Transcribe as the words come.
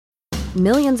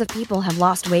Millions of people have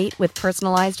lost weight with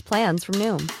personalized plans from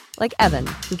Noom. Like Evan,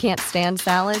 who can't stand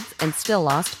salads and still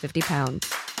lost 50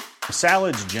 pounds.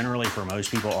 Salads generally for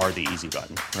most people are the easy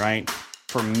button, right?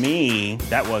 For me,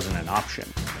 that wasn't an option.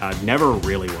 I never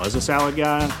really was a salad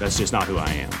guy. That's just not who I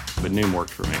am. But Noom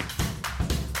worked for me.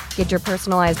 Get your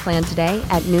personalized plan today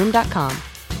at Noom.com.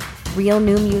 Real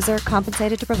Noom user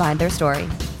compensated to provide their story.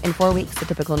 In 4 weeks, the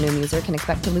typical Noom user can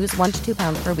expect to lose 1 to 2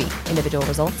 pounds per week. Individual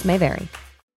results may vary.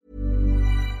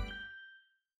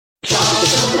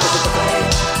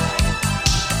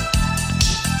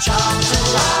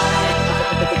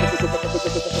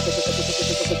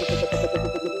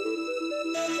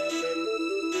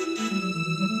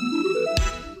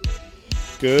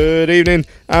 Good evening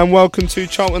and welcome to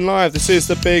Charlton Live. This is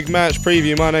the big match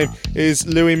preview. My name is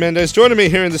Louis Mendes. Joining me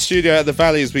here in the studio at the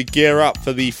Valley as we gear up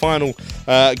for the final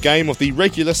game of the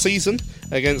regular season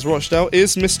against Rochdale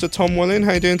is Mr. Tom Welling.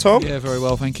 How you doing, Tom? Yeah, very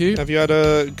well, thank you. Have you had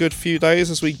a good few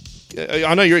days as we...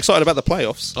 I know you're excited about the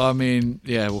playoffs. I mean,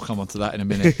 yeah, we'll come on to that in a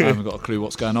minute. I haven't got a clue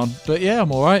what's going on. But yeah,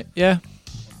 I'm all right, yeah.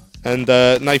 And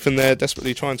Nathan there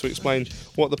desperately trying to explain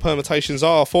what the permutations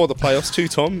are for the playoffs to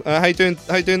Tom. How you doing,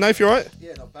 Nath? You all right?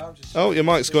 Yeah, not bad. Oh, your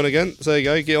mic's gone again. So there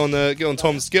you go. Get on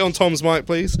Tom's mic,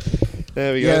 please.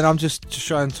 There we go. Yeah, and I'm just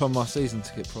showing Tom my season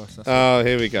ticket price. Oh,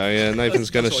 here we go. Yeah, Nathan's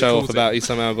going to show off about he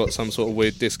somehow got some sort of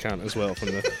weird discount as well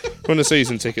from the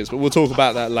season tickets. But we'll talk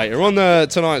about that later. On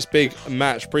tonight's big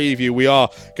match preview, we are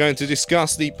going to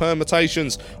discuss the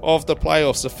permutations of the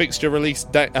playoffs.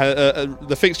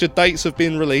 The fixture dates have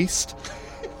been released.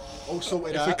 If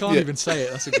we can't even say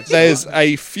it, that's a good start. There's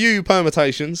a few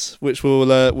permutations which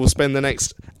we'll spend the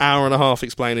next hour and a half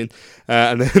explaining,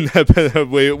 and then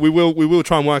we will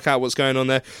try and work out what's going on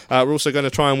there. We're also going to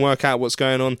try and work out what's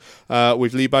going on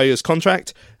with Lee Bowyer's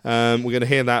contract. We're going to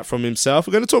hear that from himself.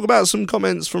 We're going to talk about some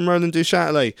comments from Roland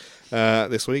Duchâtelet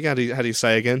this week. How did he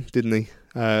say again? Didn't he?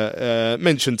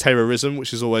 Mentioned terrorism,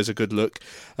 which is always a good look.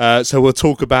 So we'll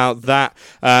talk about that.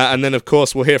 And then, of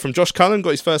course, we'll hear from Josh Cullen,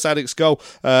 got his first Addicks goal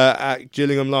at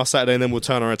Gillingham last Saturday. And then we'll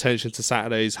turn our attention to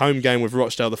Saturday's home game with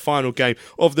Rochdale, the final game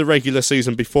of the regular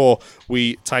season before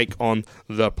we take on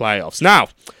the playoffs. Now,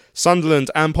 Sunderland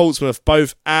and Portsmouth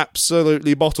both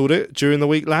absolutely bottled it during the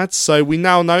week, lads. So we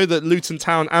now know that Luton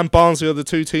Town and Barnsley are the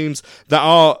two teams that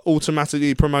are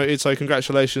automatically promoted. So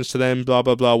congratulations to them, blah,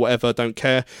 blah, blah, whatever, don't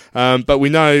care. But we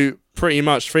know pretty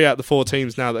much 3 out of the 4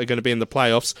 teams now that are going to be in the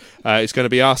playoffs. It's going to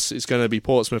be us, it's going to be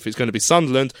Portsmouth, it's going to be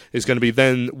Sunderland, it's going to be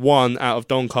then one out of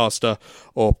Doncaster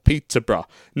or Peterborough.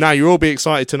 Now, you'll all be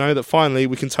excited to know that finally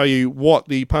we can tell you what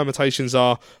the permutations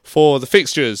are for the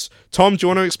fixtures. Tom, do you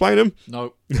want to explain them?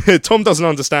 No. Tom doesn't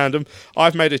understand them.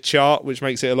 I've made a chart, which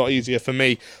makes it a lot easier for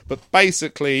me. But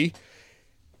basically,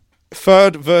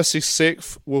 3rd versus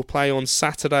 6th will play on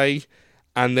Saturday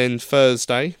and then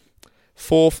Thursday.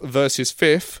 4th versus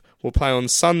 5th will play on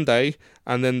Sunday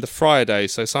and then the Friday.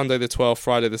 So Sunday the 12th,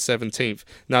 Friday the 17th.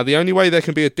 Now, the only way there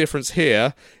can be a difference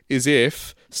here is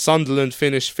if Sunderland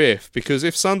finish 5th. Because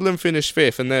if Sunderland finish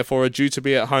 5th and therefore are due to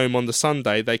be at home on the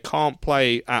Sunday, they can't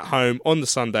play at home on the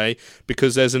Sunday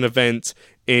because there's an event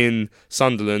in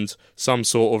Sunderland, some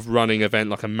sort of running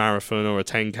event like a marathon or a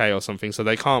 10k or something. So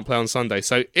they can't play on Sunday.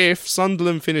 So if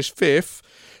Sunderland finish 5th,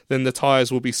 then the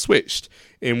tyres will be switched,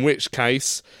 in which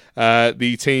case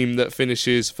the team that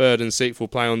finishes 3rd and 6th will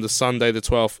play on the Sunday the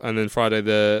 12th and then Friday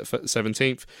the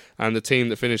 17th, and the team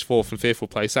that finished 4th and 5th will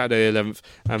play Saturday the 11th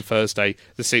and Thursday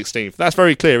the 16th. That's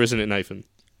very clear, isn't it, Nathan?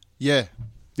 Yeah.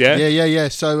 Yeah? Yeah.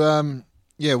 So,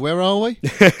 where are we?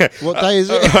 What day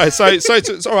is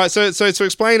it? All right, so to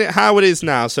explain it how it is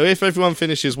now, so if everyone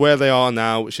finishes where they are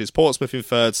now, which is Portsmouth in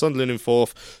 3rd, Sunderland in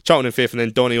 4th, Charlton in 5th, and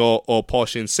then Donny or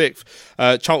Posh in 6th,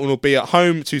 Charlton will be at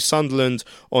home to Sunderland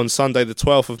on Sunday the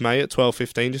 12th of May at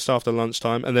 12:15, just after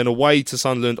lunchtime, and then away to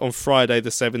Sunderland on Friday the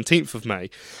 17th of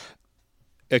May.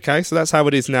 Okay, so that's how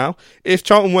it is now. If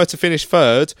Charlton were to finish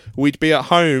 3rd, we'd be at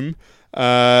home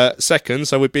 2nd,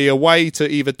 so we'd be away to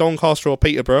either Doncaster or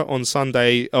Peterborough on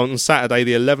Saturday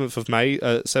the 11th of May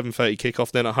 7:30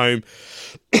 kickoff, then at home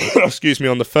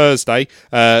on the Thursday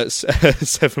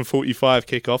 7:45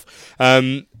 kickoff.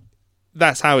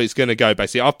 That's how it's going to go,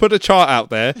 basically. I've put a chart out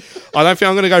there. I don't think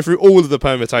I'm going to go through all of the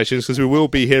permutations because we will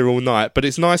be here all night, but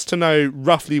it's nice to know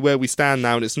roughly where we stand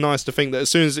now, and it's nice to think that as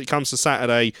soon as it comes to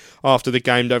Saturday after the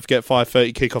game, don't forget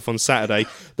 5:30 kickoff on Saturday,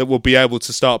 that we'll be able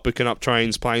to start booking up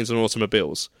trains, planes and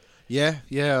automobiles. Yeah,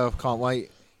 I can't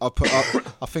wait. I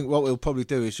think what we'll probably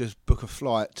do is just book a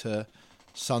flight to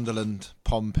Sunderland,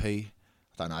 Pompey.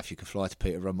 I don't know if you can fly to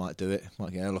Peterborough. Might do it.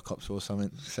 Might get a helicopter or something.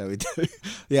 So we do.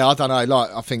 Yeah, I don't know.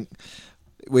 I think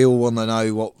we all want to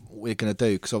know what we're going to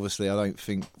do because obviously I don't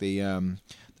think the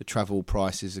the travel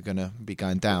prices are going to be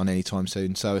going down anytime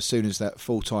soon. So as soon as that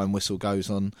full-time whistle goes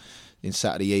on in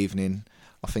Saturday evening,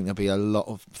 I think there'll be a lot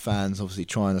of fans obviously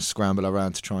trying to scramble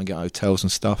around to try and get hotels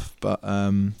and stuff. But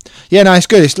it's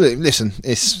good. Listen,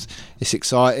 it's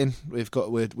exciting.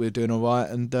 We're doing all right,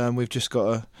 and we've just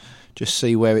got to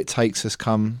see where it takes us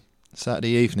come Saturday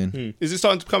evening. Is it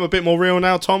starting to become a bit more real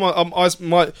now, Tom?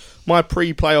 My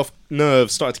pre-playoff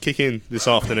nerves started to kick in this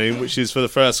afternoon, which is for the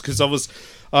first, because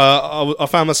I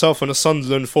found myself on a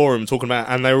Sunderland forum talking about,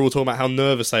 and they were all talking about how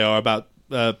nervous they are about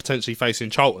potentially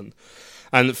facing Charlton.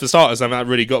 And for starters, that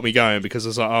really got me going, because I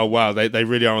was like, oh wow, they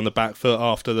really are on the back foot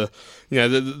after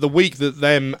the week that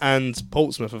them and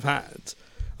Portsmouth have had.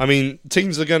 I mean,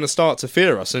 teams are going to start to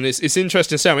fear us, and it's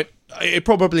interesting to see. I mean, it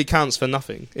probably counts for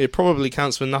nothing.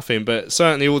 But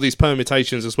certainly all these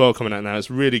permutations as well coming out now, it's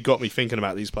really got me thinking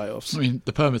about these playoffs. I mean,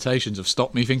 the permutations have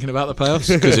stopped me thinking about the playoffs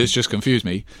because it's just confused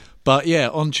me. But yeah,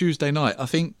 on Tuesday night, I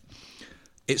think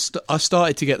I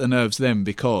started to get the nerves then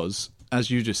because, as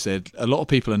you just said, a lot of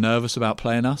people are nervous about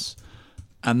playing us,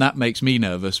 and that makes me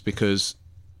nervous because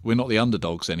we're not the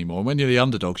underdogs anymore. And when you're the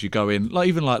underdogs, you go in,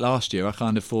 even like last year, I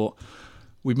kind of thought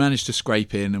we managed to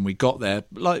scrape in and we got there,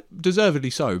 deservedly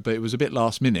so, but it was a bit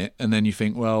last minute, and then you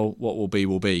think, well, what will be,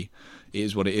 will be. It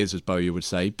is what it is, as Bowyer would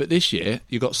say. But this year,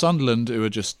 you've got Sunderland, who are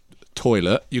just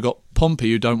toilet. You've got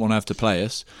Pompey, who don't want to have to play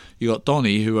us. You've got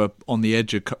Donny, who are on the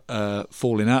edge of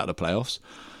falling out of the playoffs.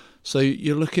 So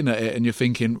you're looking at it and you're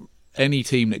thinking, any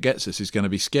team that gets us is going to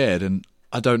be scared. And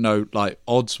I don't know,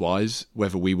 odds-wise,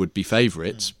 whether we would be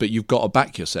favourites, but you've got to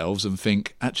back yourselves and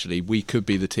think, actually, we could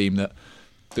be the team that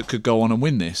could go on and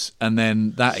win this. And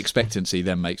then that expectancy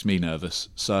then makes me nervous.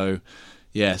 So,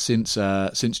 yeah, since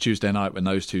Tuesday night when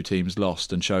those two teams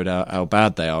lost and showed how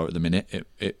bad they are at the minute,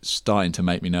 it's starting to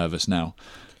make me nervous now.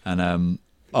 And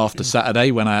after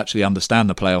Saturday, when I actually understand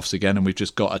the playoffs again and we've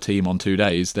just got a team on 2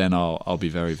 days, then I'll be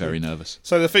very, very nervous.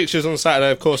 So the fixtures on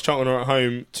Saturday, of course, Charlton are at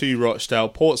home to Rochdale.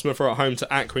 Portsmouth are at home to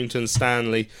Accrington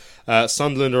Stanley.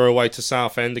 Sunderland are away to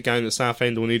Southend, a game that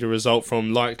Southend will need a result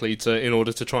from in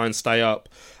order to try and stay up.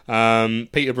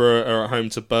 Peterborough are at home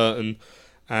to Burton,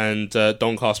 and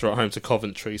Doncaster are at home to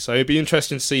Coventry. So it'd be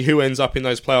interesting to see who ends up in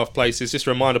those playoff places. Just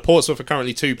a reminder, Portsmouth are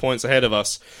currently 2 points ahead of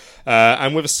us,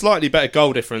 and with a slightly better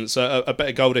goal difference, a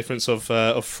better goal difference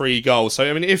of 3 goals. So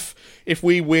I mean, if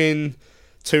we win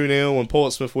 2-0 and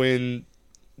Portsmouth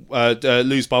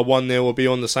lose by 1-0, will be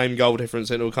on the same goal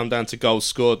difference, and it will come down to goals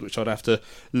scored, which I'd have to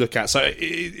look at. So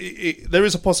there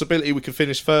is a possibility we could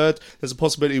finish third. There's a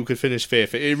possibility we could finish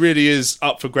fifth. It really is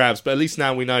up for grabs, but at least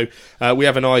now we know, we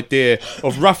have an idea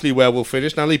of roughly where we'll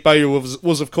finish. Now, Lee Bowyer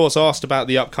was of course asked about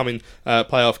the upcoming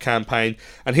playoff campaign,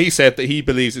 and he said that he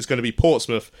believes it's going to be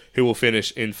Portsmouth who will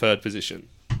finish in third position.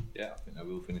 Yeah, I think they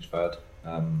will finish third.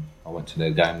 I went to their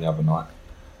game the other night.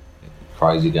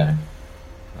 Crazy game.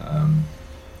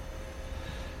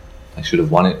 They should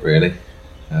have won it, really.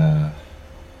 I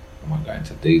won't go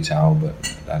into detail, but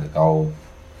they had a goal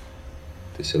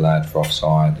disallowed for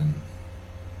offside, and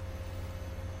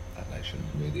they shouldn't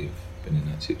really have been in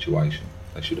that situation.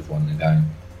 They should have won the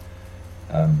game.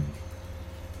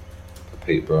 But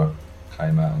Peterborough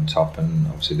came out on top, and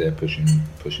obviously they're pushing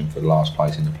for the last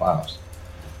place in the playoffs.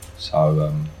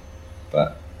 So,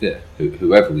 but yeah,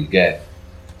 whoever we get,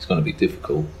 it's going to be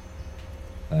difficult.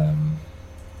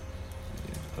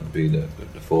 To be the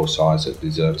 4 sides that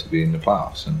deserve to be in the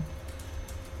playoffs,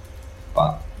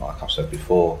 but like I've said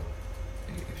before,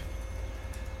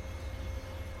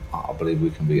 I believe we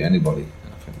can beat anybody,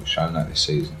 and I think we've shown that this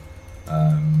season.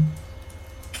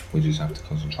 We just have to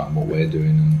concentrate on what we're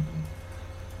doing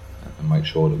and make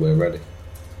sure that we're ready.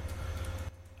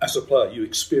 As a player, you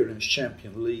experience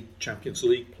Champions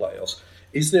League playoffs.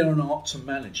 Is there an art to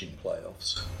managing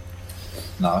playoffs?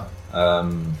 No.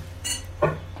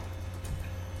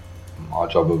 My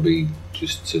job would be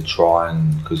just to try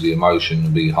because the emotion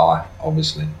would be high,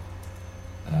 obviously.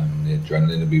 The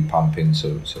adrenaline would be pumping,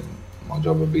 so my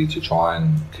job would be to try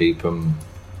and keep them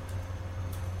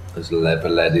as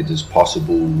level-headed as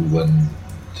possible and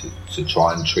to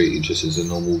try and treat it just as a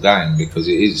normal game, because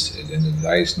it is, at the end of the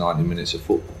day, it's 90 minutes of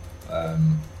football.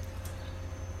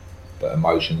 But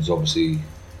emotions obviously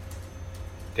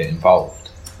get involved.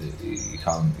 You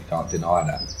can't deny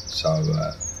that. So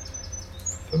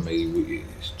for me,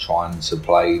 it's trying to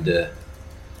play the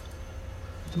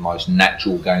most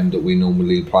natural game that we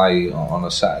normally play on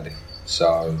a Saturday.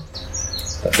 So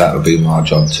that would be my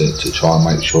job to try and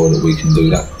make sure that we can do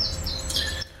that.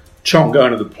 Charlton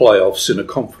going to the playoffs in a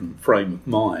confident frame of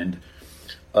mind,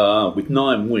 with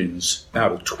 9 wins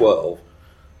out of 12.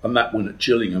 and that win at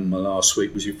Gillingham last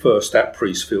week was your first at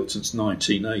Priestfield since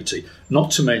 1980.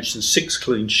 Not to mention 6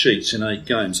 clean sheets in 8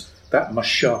 games. That must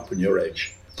sharpen your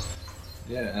edge.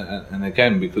 Yeah, and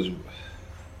again, because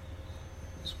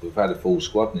we've had a full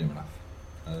squad near enough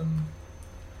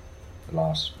the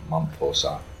last month or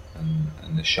so,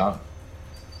 and the show.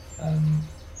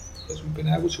 Because we've been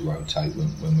able to rotate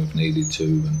when we've needed to,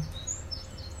 and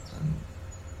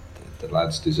the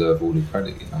lads deserve all the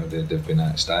credit. They've been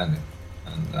outstanding.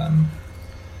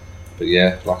 But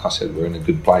yeah, like I said, we're in a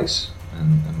good place,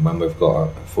 and when we've got a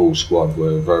full squad,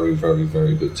 we're a very, very,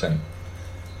 very good team.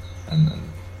 And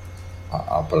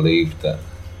I believe that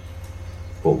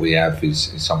what we have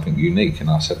is something unique, and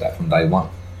I said that from day one.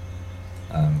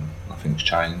 Nothing's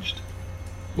changed.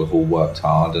 We've all worked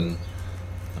hard, and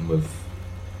we've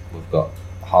got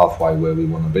halfway where we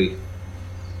want to be.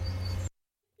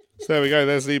 So there we go.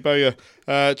 There's Lee Bowyer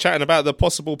chatting about the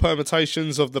possible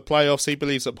permutations of the playoffs. He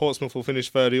believes that Portsmouth will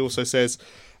finish third. He also says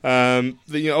that,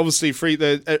 obviously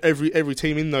every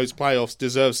team in those playoffs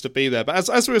deserves to be there. But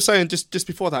as we were saying just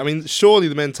before that, I mean, surely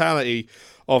the mentality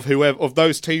of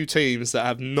those 2 teams that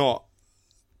have not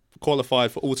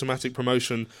qualified for automatic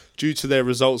promotion due to their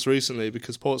results recently,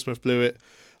 because Portsmouth blew it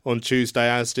on Tuesday,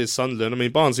 as did Sunderland. I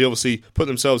mean, Barnsley obviously put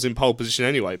themselves in pole position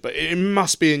anyway, but it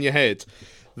must be in your head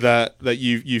that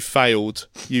you failed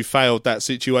that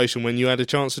situation when you had a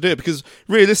chance to do it, because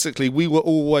realistically we were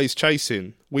always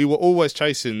chasing,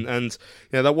 and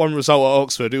that one result at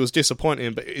Oxford, it was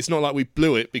disappointing, but it's not like we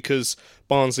blew it because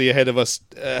Barnsley ahead of us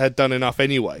had done enough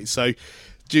anyway. So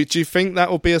do you think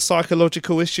that will be a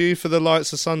psychological issue for the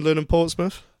likes of Sunderland and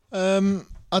Portsmouth?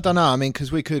 I don't know. I mean,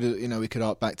 because we could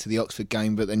arc back to the Oxford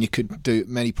game, but then you could do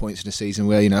many points in the season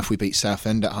where, if we beat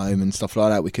Southend at home and stuff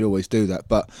like that, we could always do that.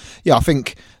 But yeah, I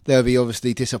think they'll be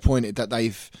obviously disappointed that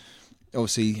they've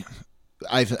obviously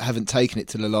haven't taken it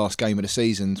to the last game of the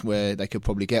season where they could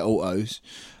probably get autos.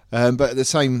 But at the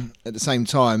same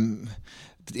time,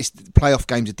 playoff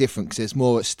games are different because there's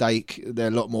more at stake. They're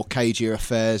a lot more cagier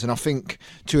affairs, and I think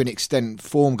to an extent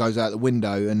form goes out the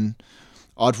window, and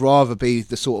I'd rather be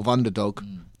the sort of underdog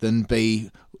than be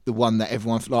the one that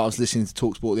everyone... Like I was listening to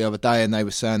TalkSport the other day, and they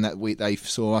were saying that they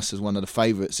saw us as one of the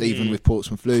favourites, even with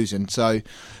Portsmouth losing. So,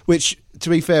 which, to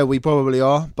be fair, we probably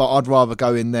are, but I'd rather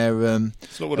go in there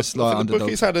it's not what a slight underdog. The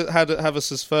bookies have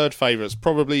us as third favourites,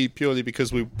 probably purely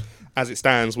because we, as it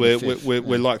stands, we're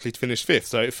likely to finish 5th,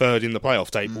 so 3rd in the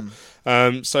playoff table.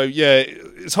 So yeah,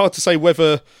 it's hard to say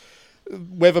whether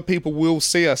people will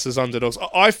see us as underdogs.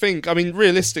 I think,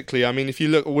 realistically, if you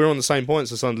look, we're on the same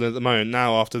points as Sunderland at the moment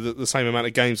now after the same amount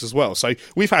of games as well. So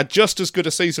we've had just as good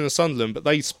a season as Sunderland, but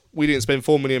we didn't spend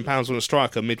 £4 million on a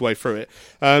striker midway through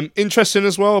it. Interesting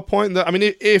as well, a point that,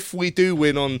 if we do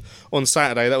win on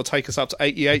Saturday, that will take us up to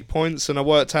 88 points, and I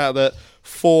worked out that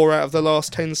 4 out of the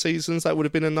last 10 seasons, that would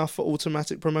have been enough for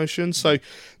automatic promotion. So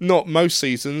not most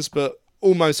seasons, but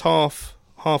almost half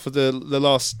of the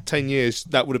last 10 years,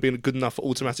 that would have been good enough for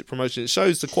automatic promotion. It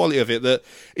shows the quality of it, that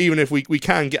even if we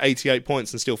can get 88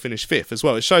 points and still finish 5th as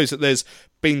well, it shows that there's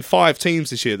been 5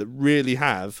 teams this year that really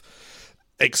have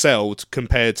excelled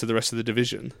compared to the rest of the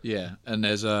division. Yeah, and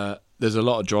there's a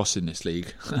lot of dross in this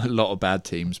league, a lot of bad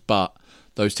teams, but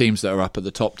those teams that are up at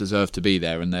the top deserve to be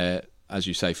there, and they're, as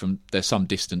you say, there's some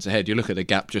distance ahead. You look at the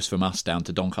gap just from us down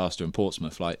to Doncaster and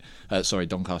Portsmouth,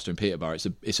 Doncaster and Peterborough.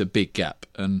 It's a big gap,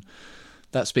 and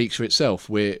that speaks for itself.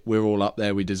 We're all up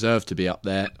there. We deserve to be up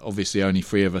there. Obviously, only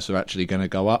 3 of us are actually going to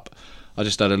go up. I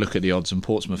just had a look at the odds, and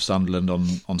Portsmouth, Sunderland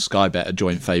on Sky Bet are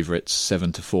joint favourites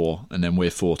 7-4, and then we're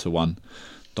 4-1.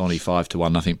 Donny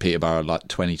 5-1. I think Peterborough like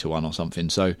 20-1 or something.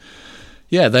 So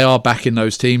yeah, they are backing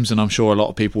those teams, and I'm sure a lot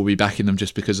of people will be backing them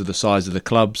just because of the size of the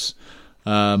clubs.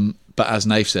 But as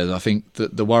Nath says, I think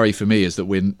that the worry for me is that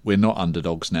we're not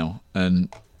underdogs now,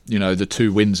 and the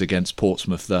 2 wins against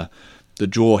Portsmouth, the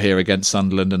draw here against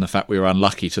Sunderland, and the fact we were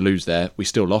unlucky to lose there. We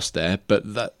still lost there,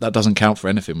 but that doesn't count for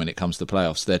anything when it comes to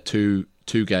playoffs. They're two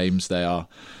games. They're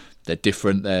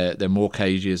different. They're more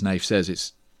cagey, as Nath says.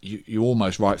 It's you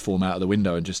almost write form out of the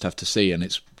window and just have to see. And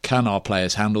it's, can our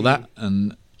players handle that?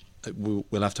 And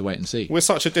we'll have to wait and see. We're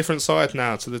such a different side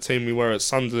now to the team we were at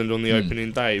Sunderland on the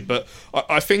opening day, but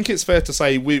I think it's fair to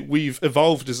say we've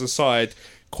evolved as a side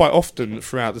quite often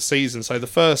throughout the season. So the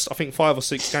first, I think, 5 or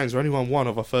 6 games, we only won one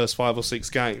of our first 5 or 6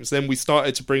 games. Then we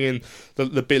started to bring in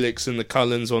the Billicks and the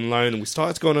Cullens on loan, and we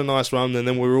started to go on a nice run, and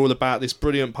then we were all about this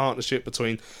brilliant partnership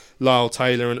between Lyle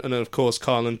Taylor and of course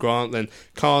Karlan Grant. Then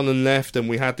Karlan left, and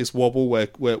we had this wobble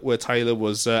where Taylor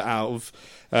was out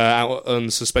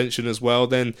on suspension as well.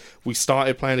 Then we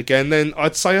started playing again. Then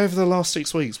I'd say over the last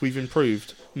 6 weeks we've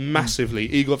improved massively.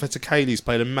 Igor Vetekali's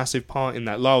played a massive part in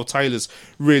that. Lyle Taylor's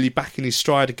really back in his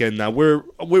stride again now. We're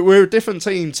a different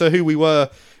team to who we were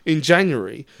in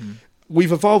January.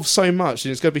 We've evolved so much,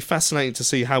 and it's going to be fascinating to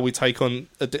see how we take on...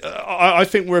 I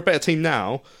think we're a better team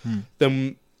now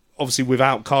than... Obviously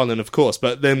without Carlin, of course,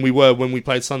 but then we were when we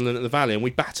played Sunderland at the Valley, and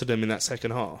we battered them in that second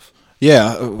half.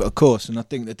 Yeah, of course. And I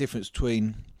think the difference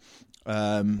between...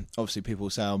 obviously people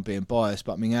say I'm being biased,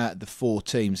 but I mean, out of the 4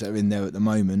 teams that are in there at the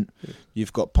moment,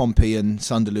 you've got Pompey and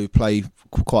Sunderland who play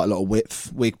quite a lot of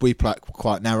width. We play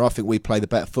quite narrow. I think we play the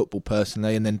better football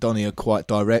personally, and then Donny are quite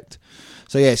direct.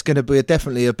 So yeah, it's going to be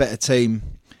definitely a better team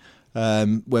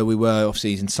where we were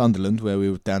obviously in Sunderland, where we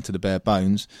were down to the bare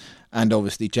bones, and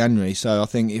obviously January. So I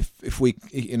think if we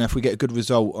get a good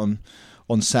result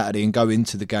on Saturday and go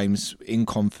into the games in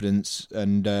confidence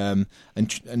and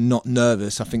not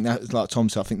nervous, I think that, like Tom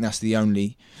said, I think that's the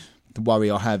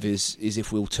worry I have is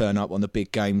if we'll turn up on the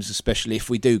big games, especially if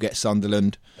we do get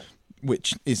Sunderland,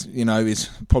 which is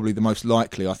probably the most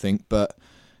likely, I think. But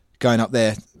going up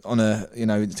there on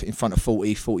in front of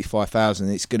 45,000,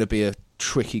 it's going to be a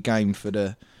tricky game for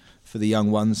the young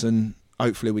ones, and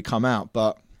hopefully we come out.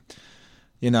 But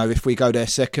if we go there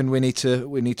second, we need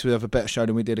to have a better show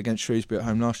than we did against Shrewsbury at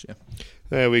home last year.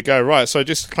 There we go. Right, so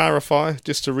just to clarify,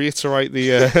 just to reiterate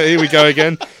the here we go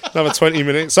again, another 20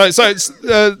 minutes. So it's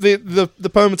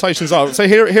the permutations are. So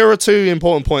here are 2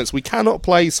 important points. We cannot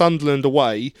play Sunderland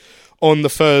away on the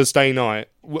Thursday night,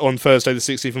 on Thursday the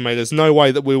 16th of May. There's no way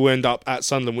that we will end up at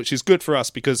Sunderland, which is good for us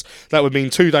because that would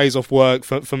mean 2 days off work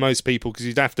for most people, because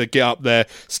you'd have to get up there,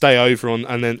 stay over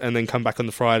and then come back on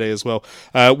the Friday as well.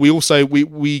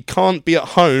 We can't be at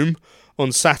home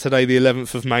on Saturday the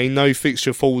 11th of May. No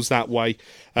fixture falls that way.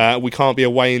 We can't be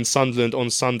away in Sunderland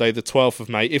on Sunday the 12th of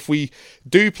May. If we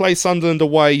do play Sunderland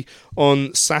away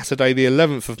on Saturday the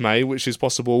 11th of May, which is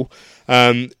possible,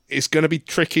 it's going to be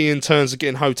tricky in terms of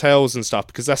getting hotels and stuff,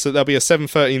 because there'll be a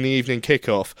 7:30 in the evening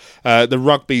kickoff. The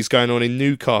rugby's going on in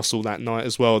Newcastle that night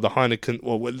as well, the Heineken,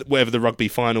 or whatever the rugby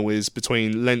final is,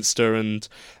 between Leinster and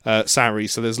Sarri.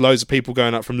 So there's loads of people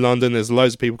going up from London, there's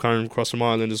loads of people coming across from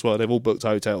Ireland as well. They've all booked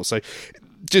hotels. So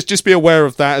just be aware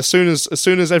of that. As soon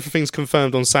as everything's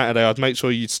confirmed on Saturday, I'd make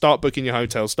sure you start booking your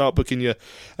hotel, start booking your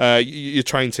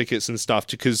train tickets and stuff,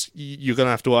 because you're going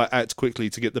to have to act quickly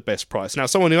to get the best price. Now,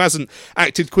 someone who hasn't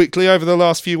acted quickly over the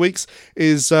last few weeks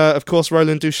is, of course,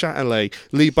 Roland Duchâtelet.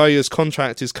 Lee Bowyer's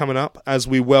contract is coming up, as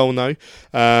we well know,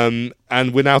 and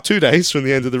we're now 2 days from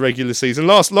the end of the regular season.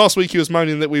 Last week he was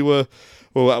moaning that we were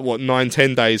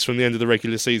 9-10 days from the end of the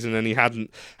regular season and he hadn't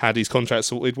had his contract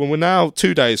sorted. Well, we're now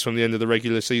 2 days from the end of the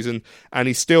regular season and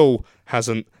he still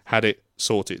hasn't had it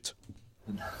sorted.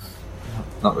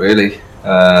 Not really.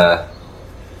 I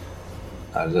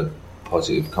had a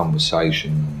positive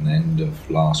conversation at the end of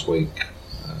last week,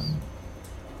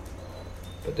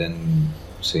 but then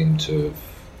seemed to have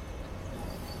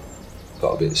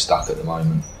got a bit stuck at the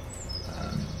moment,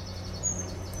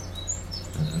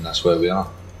 and that's where we are.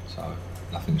 So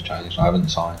nothing's changed. I haven't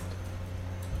signed,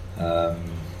 but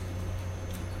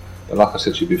like I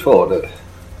said to you before,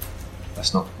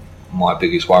 that's not my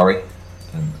biggest worry,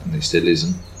 and it still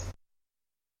isn't.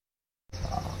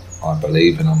 I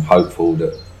believe and I'm hopeful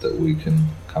that we can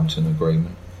come to an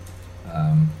agreement.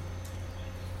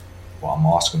 What I'm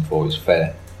asking for is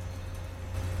fair.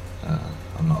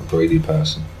 I'm not a greedy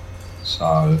person,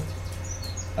 so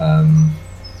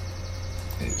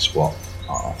it's what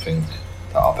I think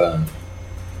that I've earned.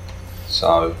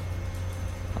 So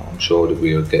I'm sure that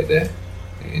we'll get there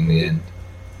in the end.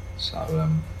 So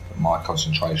my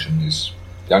concentration is,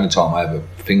 the only time I ever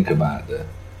think about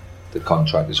the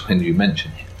contract is when you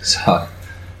mention it. So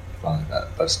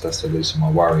that's the least of my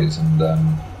worries, and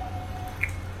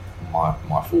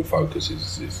my full focus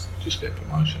is just get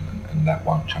promotion, and that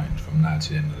won't change from now to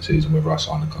the end of the season, whether I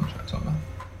sign a contract or not.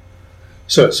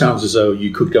 So it sounds as though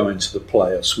you could go into the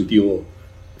playoffs with your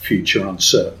future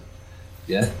uncertain.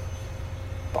 Yeah,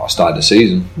 but I started the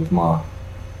season with my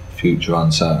future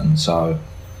uncertain, so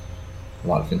I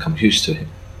like to think I'm used to it.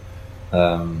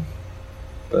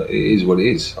 But it is what it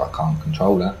is. I can't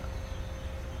control that.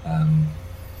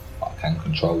 I can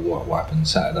control what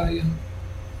happens Saturday and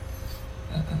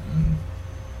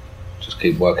just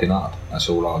keep working hard. That's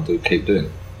all I'll do, keep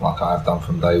doing, like I have done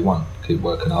from day one. Keep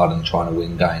working hard and trying to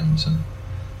win games, and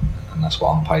that's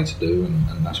what I'm paid to do,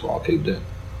 and that's what I'll keep doing.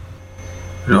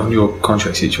 And on your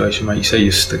contract situation, mate, you say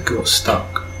you're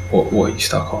stuck. What are you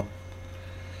stuck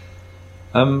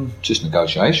on? Just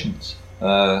negotiations.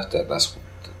 That's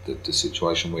the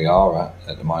situation we are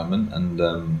at the moment,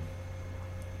 and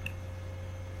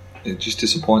it just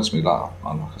disappoints me. Like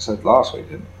I said last week,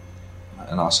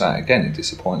 And I say it again, it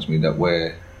disappoints me that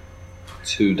we're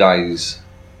 2 days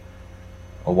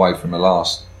away from the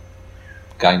last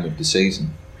game of the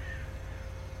season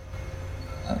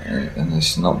and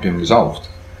it's not been resolved.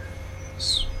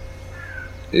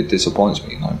 It disappoints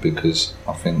me, because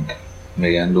I think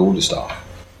me and all the staff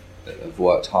have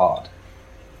worked hard,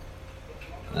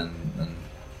 and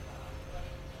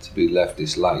to be left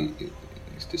this late,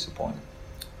 it's disappointing.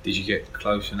 Did you get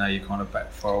closer now you're kind of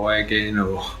back far away again,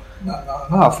 or? No,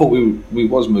 I thought we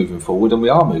was moving forward, and we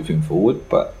are moving forward,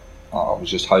 but I was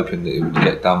just hoping that it would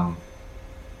get done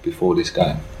before this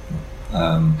game.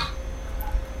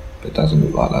 But it doesn't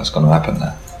look like that's going to happen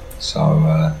now.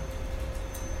 So,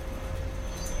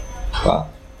 but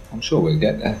I'm sure we'll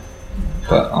get there.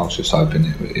 But I was just hoping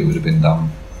it would have been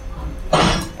done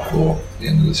before the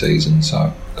end of the season,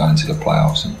 so going to the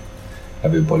playoffs and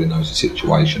everybody knows the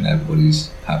situation, everybody's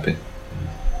happy.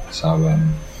 So,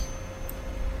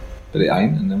 but it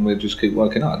ain't, and then we'll just keep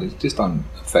working hard. This don't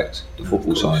affect the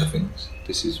football side of things.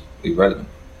 This is irrelevant.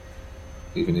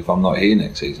 Even if I'm not here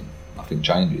next season, nothing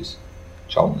changes.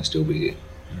 Charlton will still be here.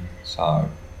 So,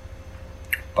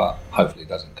 but hopefully it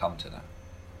doesn't come to that.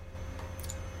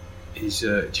 Do you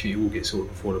think it will get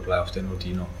sorted before the playoffs then, or do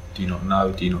you not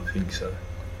know? Do you not think so?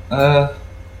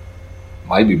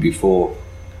 Maybe before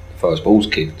the first ball's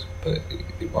kicked, but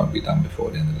it won't be done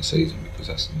before the end of the season, because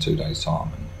that's in 2 days'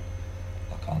 time, and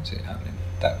I can't see it happening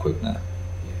that quick now.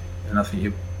 Yeah. And I think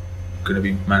you're going to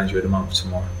be manager of the month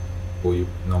tomorrow, or you're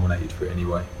nominated for it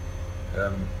anyway.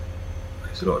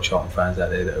 There's a lot of Charlton fans out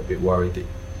there that are a bit worried that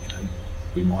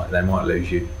they might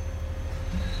lose you.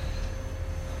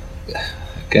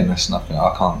 Again, that's nothing.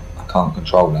 I can't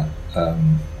control that.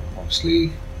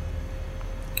 Obviously,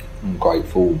 I'm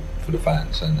grateful for the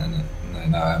fans, and they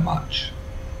know how much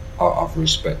I've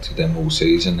respected them all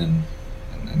season, and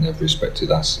they've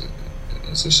respected us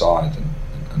as a side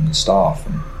and the staff.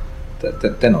 And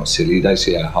they're not silly. They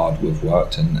see how hard we've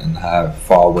worked and how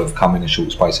far we've come in a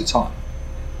short space of time.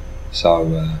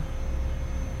 So,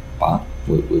 but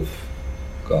we've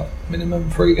got minimum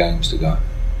 3 games to go.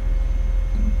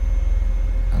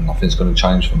 And nothing's going to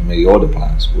change from me or the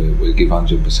players. We'll give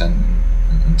 100%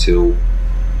 until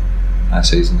our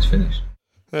season's finished.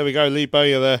 There we go, Lee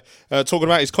Bowyer there, talking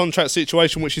about his contract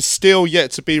situation, which is still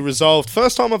yet to be resolved.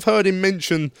 First time I've heard him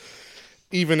mention,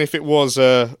 even if it was,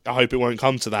 I hope it won't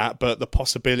come to that, but the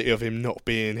possibility of him not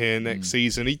being here next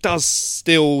season. He does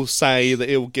still say that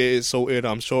he'll get it sorted.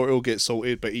 I'm sure it'll get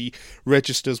sorted, but he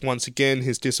registers once again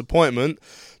his disappointment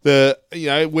that,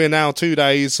 we're now 2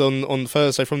 days on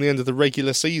Thursday from the end of the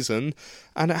regular season,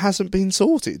 and it hasn't been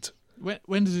sorted.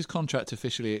 When does his contract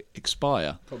officially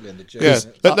expire? Probably in the June. Yeah,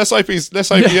 let's hope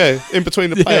in between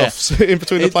the playoffs, in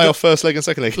between the playoff first leg and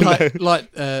second leg.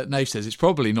 Like Nave says, it's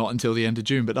probably not until the end of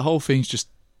June, but the whole thing's just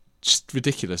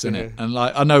ridiculous, isn't it? And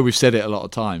I know we've said it a lot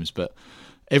of times, but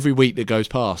every week that goes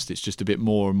past, it's just a bit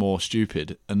more and more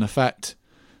stupid. And the fact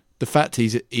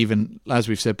he's, even as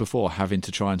we've said before, having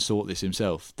to try and sort this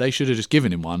himself, they should have just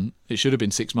given him one. It should have been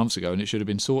 6 months ago, and it should have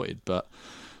been sorted, but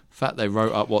the fact they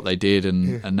wrote up what they did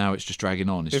and now it's just dragging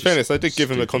on. In fairness, they did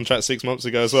give him a contract 6 months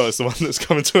ago as well. It's the one that's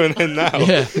coming to an end now.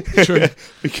 Yeah, true.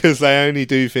 Because they only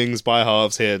do things by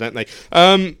halves here, don't they?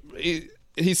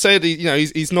 He said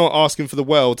he's not asking for the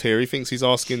world here. He thinks he's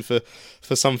asking for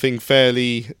something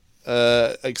fairly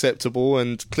acceptable,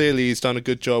 and clearly he's done a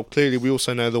good job. Clearly, we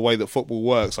also know the way that football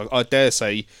works. I dare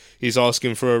say he's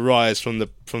asking for a rise from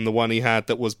the one he had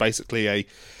that was basically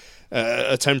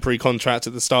a temporary contract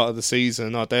at the start of the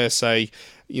season. I dare say,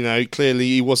 clearly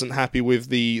he wasn't happy with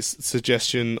the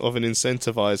suggestion of an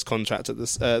incentivised contract at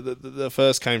that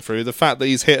first came through. The fact that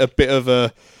he's hit a bit of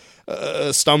a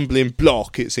stumbling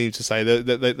block, it seems to say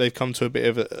that they've come to a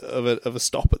bit of a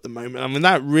stop at the moment. I mean,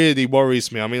 that really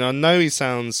worries me. I mean, I know he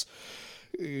sounds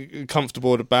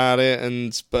comfortable about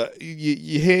it, but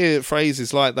you hear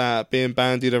phrases like that being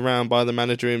bandied around by the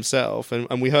manager himself,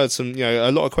 and we heard some,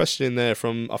 a lot of questioning there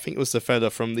from, I think it was the fella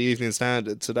from the Evening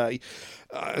Standard today.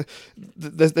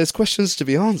 There's questions to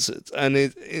be answered, and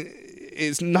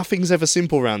it's nothing's ever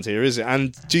simple around here, is it?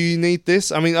 And do you need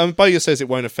this? I mean, Bowyer says it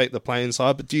won't affect the playing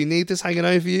side, but do you need this hanging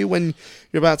over you when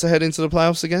you're about to head into the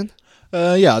playoffs again?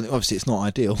 Yeah, obviously it's not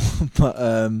ideal, but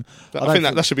I think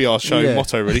that should be our show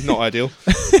motto, really. Not ideal,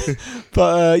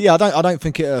 but I don't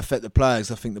think it'll affect the players.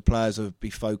 I think the players will be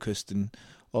focused and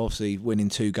obviously winning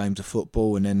 2 games of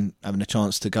football and then having a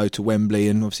chance to go to Wembley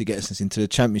and obviously get us into the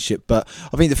Championship. But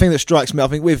I think the thing that strikes me, I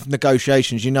think with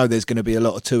negotiations, there's going to be a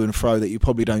lot of to and fro that you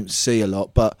probably don't see a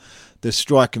lot. But the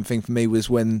striking thing for me was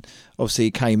when obviously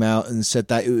he came out and said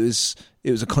that it was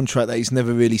a contract that he's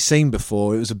never really seen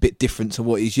before. It was a bit different to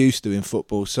what he's used to in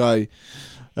football. So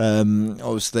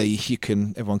Obviously,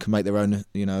 everyone can make their own,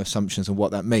 assumptions on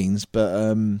what that means. But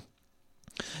I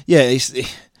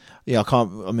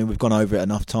can't. I mean, we've gone over it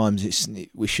enough times.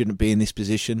 We shouldn't be in this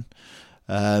position,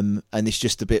 and it's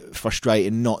just a bit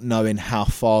frustrating not knowing how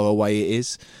far away it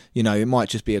is. It might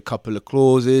just be a couple of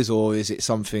clauses, or is it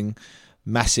something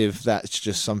massive that's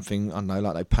just something, I don't know,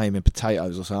 like they pay him in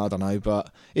potatoes or something. I don't know, but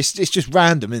it's just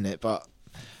random, isn't it? But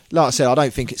like I said, I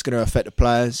don't think it's going to affect the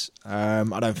players. I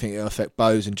don't think it'll affect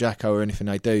Bowes and Jacko or anything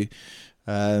they do.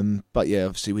 But yeah,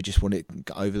 obviously we just want it to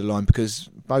get over the line because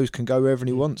Bowes can go wherever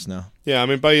he wants now. Yeah, I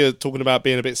mean, Bowyer talking about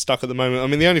being a bit stuck at the moment. I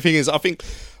mean, the only thing is, I think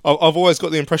I've always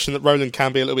got the impression that Roland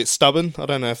can be a little bit stubborn. I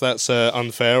don't know if that's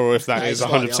unfair or if that is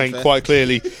 100% quite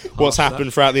clearly what's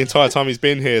happened throughout the entire time he's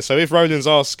been here. So if Roland's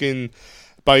asking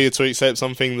Bowyer to accept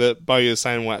something that Bowyer's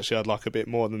saying, well, actually, I'd like a bit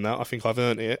more than that, I think I've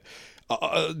earned it.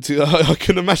 I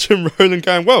can imagine Roland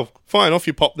going, well, fine, off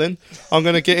you pop then. I'm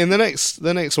going to get in the next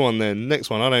one then. Next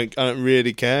one, I don't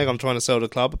really care. I'm trying to sell the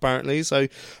club apparently, so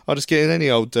I'll just get in any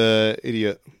old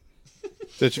idiot.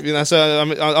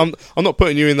 I'm not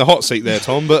putting you in the hot seat there,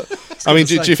 Tom, but I mean,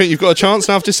 do you think you've got a chance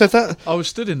now I've just said that? I was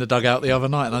stood in the dugout the other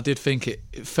night and I did think it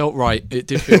felt right. It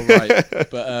did feel right.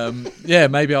 But yeah,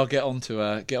 maybe I'll get onto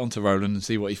Roland and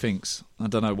see what he thinks. I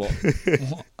don't know what.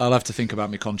 I'll have to think about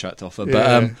my contract offer.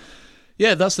 But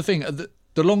yeah, that's the thing.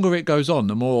 The longer it goes on,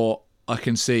 the more I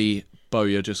can see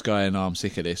Bowyer just going, I'm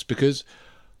sick of this, because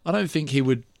I don't think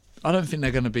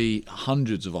they're going to be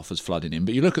hundreds of offers flooding in,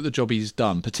 but you look at the job he's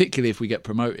done, particularly if we get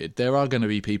promoted, there are going to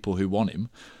be people who want him.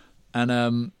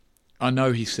 And I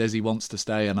know he says he wants to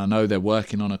stay, and I know they're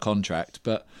working on a contract,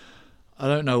 but I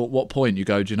don't know at what point you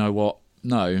go, do you know what?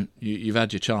 No, you've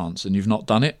had your chance and you've not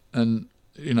done it. And,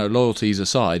 loyalties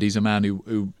aside, he's a man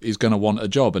who is going to want a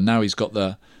job, and now he's got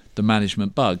the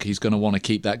management bug. He's going to want to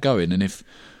keep that going. And if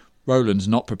Roland's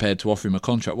not prepared to offer him a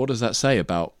contract, what does that say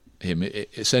about him? It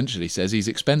essentially says he's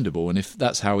expendable, and if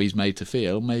that's how he's made to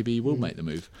feel, maybe he will make the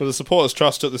move. Well, the Supporters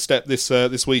Trust took the step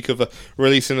this week of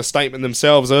releasing a statement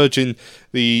themselves, urging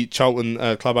the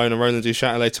Charlton club owner Roland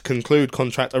Duchâtelet to conclude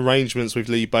contract arrangements with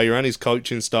Lee Bowyer and his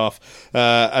coaching staff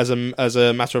as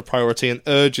a matter of priority and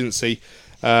urgency.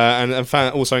 And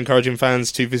also encouraging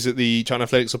fans to visit the Charlton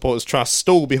Athletic Supporters Trust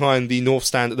stall behind the North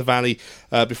Stand at the Valley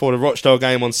before the Rochdale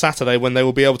game on Saturday, when they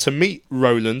will be able to meet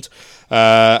Roland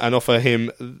and offer him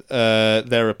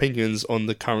their opinions on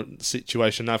the current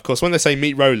situation. Now, of course, when they say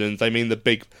meet Roland, they mean the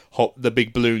big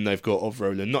balloon they've got of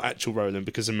Roland, not actual Roland,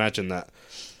 because imagine that.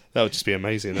 That would just be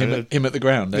amazing. Him at the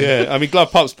ground. Yeah, I mean, Glove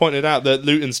Pups pointed out that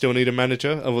Luton still need a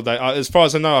manager. As far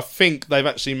as I know, I think they've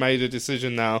actually made a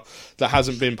decision now that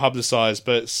hasn't been publicised,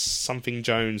 but something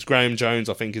Jones, Graham Jones,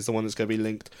 I think, is the one that's going to be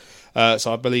linked.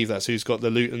 So I believe that's who's got the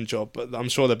Luton job. But I'm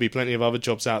sure there'll be plenty of other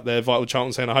jobs out there. Vital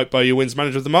Charlton saying, I hope Bowyer wins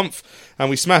Manager of the Month and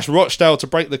we smash Rochdale to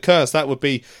break the curse. That would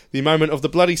be the moment of the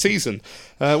bloody season.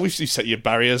 We've set your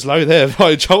barriers low there,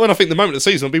 Vital Charlton. I think the moment of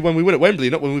the season will be when we win at Wembley,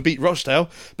 not when we beat Rochdale.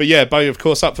 But yeah, Bowyer, of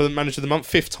course, up for the Manager of the Month,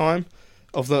 5th time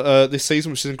of this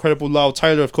season, which is incredible. Lyle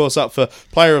Taylor, of course, up for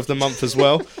Player of the Month as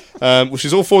well, which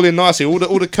is all falling nicely. All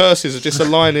the curses are just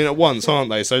aligning at once, aren't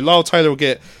they? So Lyle Taylor will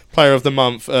get Player of the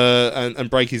Month and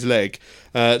break his leg.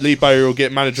 Lee Bowyer will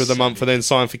get Manager of the Month and then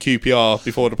sign for QPR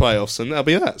before the playoffs, and that'll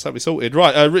be that. So that'll be sorted.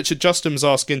 Right, Richard Justin's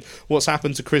asking what's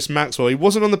happened to Chris Maxwell. He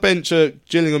wasn't on the bench at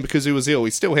Gillingham because he was ill.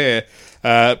 He's still here.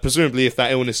 Presumably, if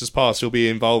that illness has passed, he'll be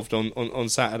involved on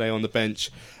Saturday on the bench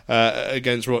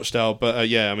against Rochdale. But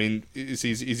yeah, I mean,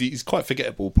 he's quite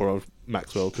forgettable, poor old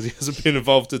Maxwell, because he hasn't been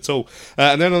involved at all.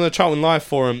 And then on the Charlton Live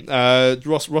forum,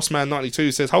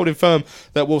 Rossman92 says, holding firm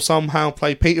that we'll somehow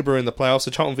play Peterborough in the playoffs.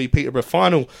 The Charlton v Peterborough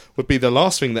final would be the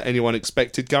last thing that anyone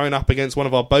expected. Going up against one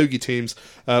of our bogey teams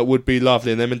would be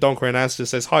lovely. And then Mendonca and Asda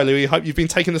says, hi Louis, hope you've been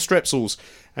taking the Strepsils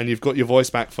and you've got your voice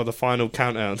back for the final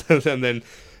countdown. And then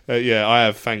yeah, I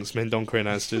have. Thanks, Mendonca and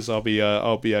Asdas.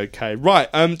 I'll be okay.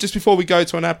 Right. Just before we go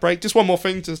to an ad break, just one more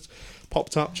thing just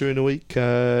popped up during the week.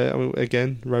 I mean,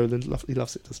 again, Roland, he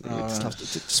loves it, doesn't he?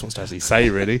 Just wants to actually say,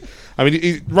 really. I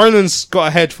mean, Roland's got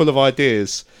a head full of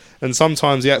ideas, and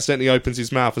sometimes he accidentally opens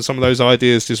his mouth, and some of those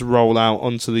ideas just roll out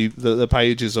onto the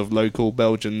pages of local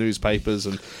Belgian newspapers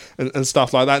and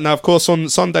stuff like that. Now, of course, on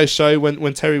Sunday's show,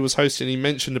 when Terry was hosting, he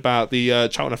mentioned about the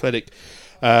Charlton Athletic.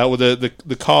 Or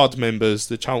the card members,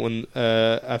 the Charlton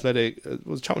Athletic,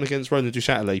 was Charlton against Roland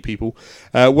Duchâtelet people,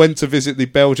 went to visit the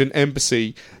Belgian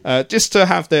embassy just to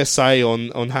have their say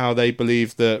on how they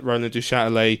believe that Roland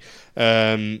Duchâtelet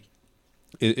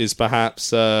is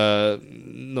perhaps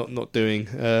not doing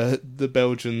the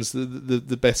Belgians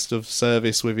the best of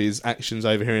service with his actions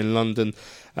over here in London.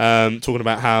 Talking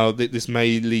about how this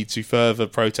may lead to further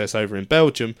protests over in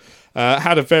Belgium.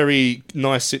 Had a very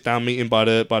nice sit-down meeting by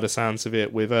the sounds of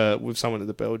it with someone at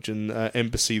the Belgian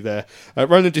embassy there.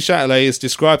 Roland Duchâtelet has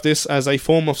described this as a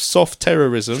form of soft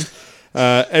terrorism.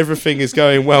 Everything is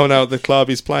going well now. The club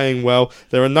is playing well.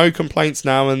 There are no complaints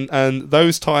now, and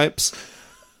those types.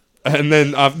 And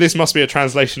then this must be a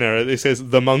translation error. It says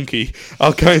the monkey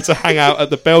are going to hang out at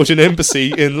the Belgian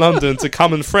embassy in London to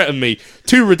come and threaten me.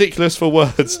 Too ridiculous for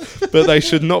words, but they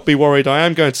should not be worried. I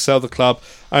am going to sell the club.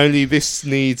 Only this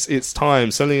needs its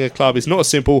time. Selling a club is not as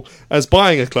simple as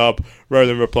buying a club.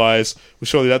 Roland replies. Well,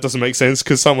 surely that doesn't make sense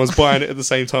because someone's buying it at the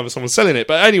same time as someone's selling it.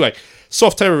 But anyway,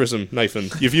 soft terrorism, Nathan.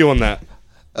 Your view on that?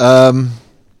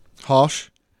 Harsh.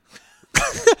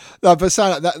 No, but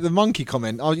saying that, the monkey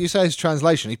comment, you say his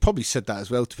translation, he probably said that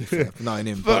as well, to be fair, knowing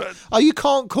him. But you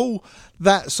can't call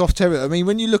that soft terrorism. I mean,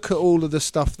 when you look at all of the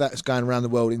stuff that's going around the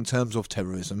world in terms of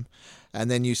terrorism,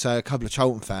 and then you say a couple of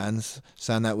Charlton fans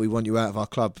saying that we want you out of our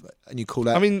club, and you call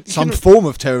that some form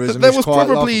of terrorism. There was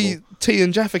probably tea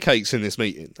and Jaffa cakes in this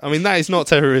meeting. I mean, that is not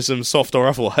terrorism, soft or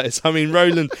otherwise. I mean,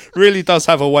 Roland really does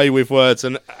have a way with words,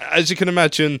 and as you can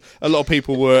imagine, a lot of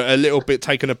people were a little bit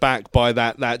taken aback by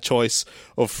that choice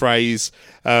of phrase.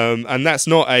 And that's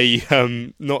not a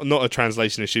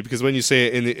translation issue, because when you see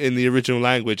it in the original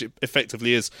language, it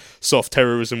effectively is soft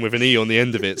terrorism with an E on the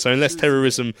end of it. So unless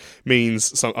terrorism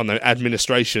means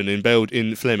administration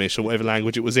in Flemish or whatever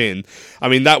language it was in, I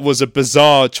mean, that was a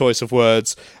bizarre choice of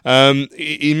words.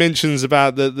 He mentions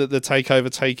about the takeover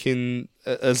taking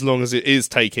as long as it is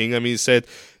taking. I mean,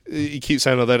 he keeps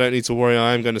saying, they don't need to worry,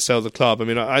 I am going to sell the club. I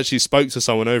mean, I actually spoke to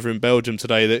someone over in Belgium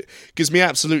today that gives me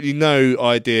absolutely no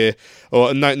idea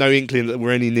or no inkling that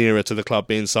we're any nearer to the club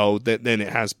being sold than it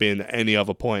has been at any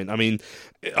other point. I mean,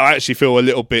 I actually feel a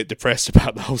little bit depressed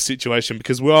about the whole situation,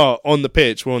 because we are on the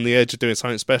pitch, we're on the edge of doing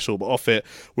something special, but off it,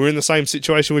 we're in the same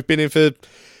situation we've been in for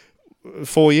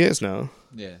 4 years now.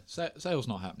 Yeah, sale's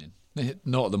not happening.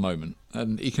 Not at the moment.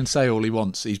 And he can say all he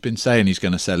wants. He's been saying he's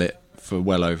going to sell it for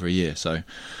well over a year, so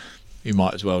he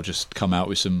might as well just come out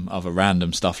with some other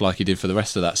random stuff like he did for the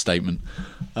rest of that statement.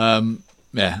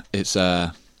 It's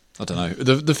I don't know.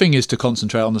 The thing is to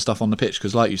concentrate on the stuff on the pitch,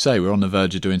 because like you say, we're on the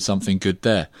verge of doing something good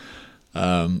there,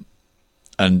 and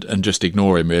just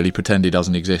ignore him, really, pretend he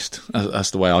doesn't exist.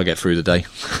 That's the way I get through the day.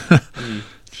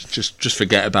 Just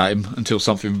forget about him until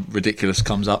something ridiculous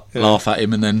comes up, laugh at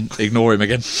him, and then ignore him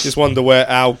again. Just wonder where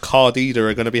Al Cardida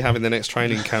are going to be having the next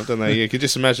training camp, don't they? You could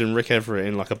just imagine Rick Everett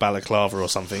in like a balaclava or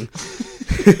something.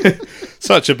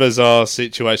 Such a bizarre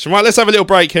situation. Right, let's have a little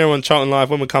break here on Charlton Live.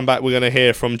 When we come back, we're going to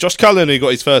hear from Josh Cullen, who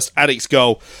got his first Addicks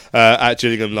goal at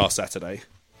Gillingham last Saturday.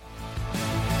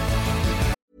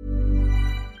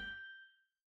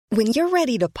 When you're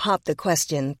ready to pop the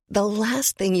question, the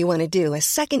last thing you want to do is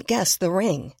second-guess the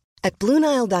ring. At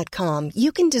BlueNile.com,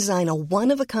 you can design a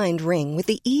one-of-a-kind ring with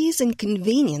the ease and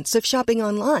convenience of shopping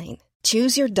online.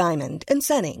 Choose your diamond and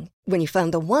setting. When you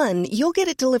find the one, you'll get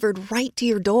it delivered right to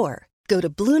your door. Go to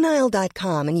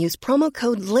BlueNile.com and use promo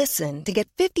code LISTEN to get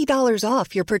 $50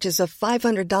 off your purchase of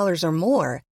 $500 or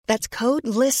more. That's code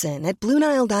LISTEN at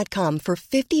BlueNile.com for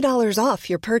 $50 off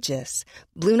your purchase.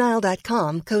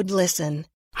 BlueNile.com, code LISTEN.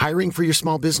 Hiring for your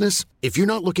small business? If you're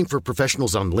not looking for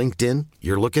professionals on LinkedIn,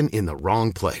 you're looking in the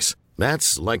wrong place.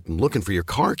 That's like looking for your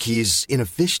car keys in a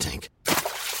fish tank.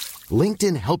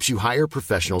 LinkedIn helps you hire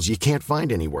professionals you can't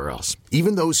find anywhere else,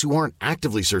 even those who aren't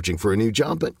actively searching for a new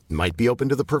job but might be open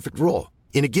to the perfect role.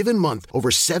 In a given month, over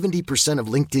 70% of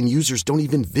LinkedIn users don't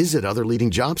even visit other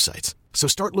leading job sites. So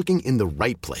start looking in the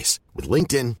right place. With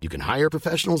LinkedIn, you can hire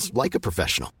professionals like a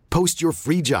professional. Post your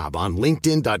free job on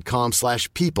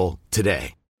linkedin.com/people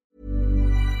today.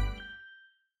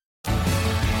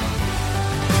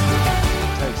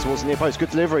 Towards the near post,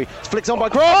 good delivery. It's flicked on by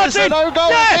Grant. No goal.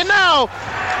 Yes! In now.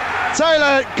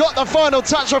 Taylor got the final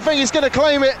touch. I think he's going to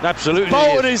claim it. Absolutely.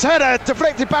 Bolton, his header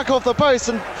deflected back off the post,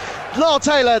 and Lyle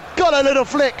Taylor got a little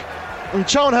flick. And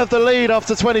Charlton have the lead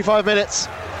after 25 minutes.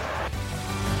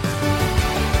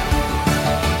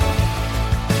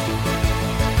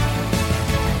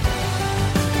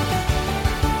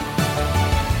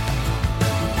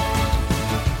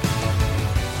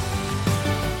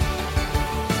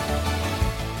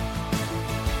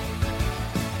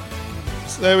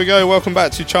 There we go. Welcome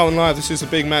back to Charlton Live. This is a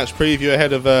big match preview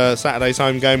ahead of Saturday's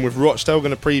home game with Rochdale. We're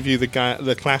going to preview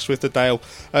the clash with the Dale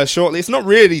shortly. It's not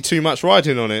really too much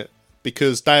riding on it,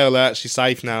 because Dale are actually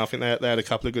safe now. I think they had a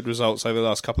couple of good results over the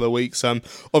last couple of weeks.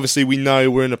 Obviously, we know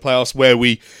we're in the playoffs where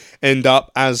we end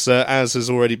up, as has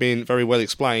already been very well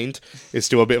explained. It's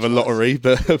still a bit of a lottery,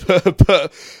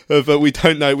 but we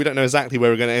don't know. We don't know exactly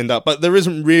where we're going to end up. But there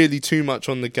isn't really too much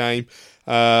on the game.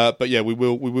 But yeah, we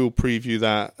will preview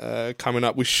that coming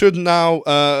up. We should now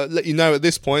let you know at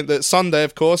this point that Sunday,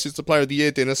 of course, is the Player of the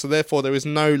Year dinner, so therefore there is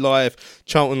no live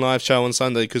Charlton Live show on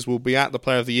Sunday, because we'll be at the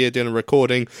Player of the Year dinner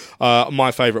recording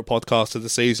my favourite podcast of the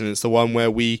season. It's the one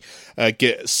where we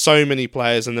get so many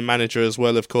players and the manager as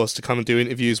well, of course, to come and do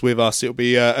interviews with us. It'll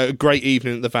be a great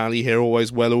evening at the Valley here,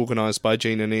 always well organised by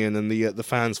Gene and Ian and the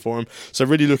fans forum. So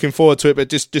really looking forward to it, but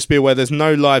just be aware there's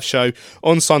no live show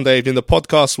on Sunday evening. The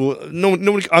podcast will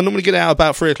I normally get out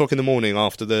about 3 o'clock in the morning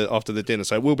after the dinner,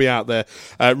 so we'll be out there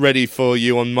ready for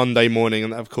you on Monday morning,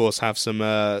 and of course have some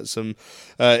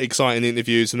exciting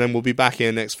interviews, and then we'll be back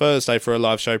here next Thursday for a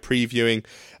live show previewing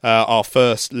our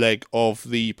first leg of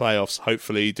the playoffs,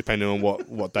 hopefully, depending on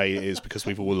what day it is, because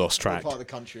we've all lost track. Part of the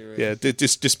country, really. Yeah,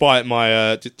 despite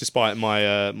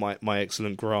my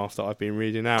excellent graph that I've been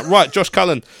reading out. Right, Josh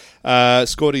Cullen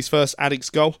scored his first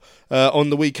Addicks goal on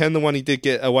the weekend. The one he did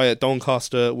get away at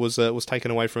Doncaster was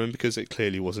taken away from him because it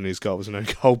clearly wasn't his goal. It was no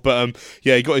goal, but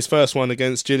yeah, he got his first one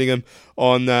against Gillingham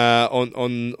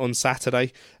on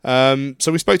Saturday.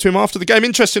 So we spoke to him after the game.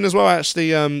 Interesting as well, actually,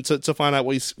 to find out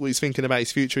what he's thinking about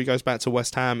his future. He goes back to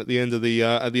West Ham at the end of the year.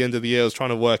 I was trying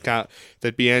to work out if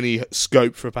there'd be any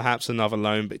scope for perhaps another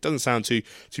loan, but it doesn't sound too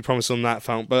promising on that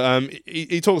front. But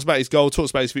he talks about his goal,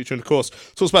 talks about his future, and of course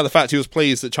talks about the fact he was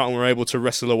pleased that Charlton were able to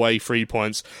wrestle away 3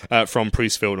 points from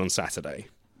Priestfield on Saturday.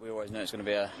 We always knew it's going to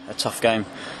be a tough game,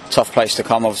 tough place to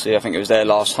come. Obviously, I think it was their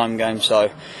last home game,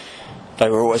 so they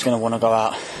were always going to want to go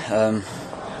out,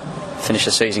 finish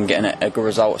the season getting a good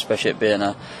result, especially it being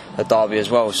a derby as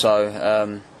well.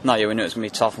 So we knew it was going to be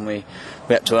tough, and we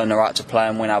had to earn the right to play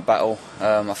and win our battle.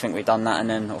 I think we've done that, and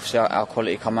then obviously our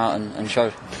quality come out and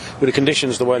showed. With the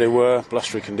conditions the way they were,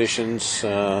 blustery conditions,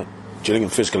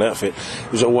 Gillingham physical outfit,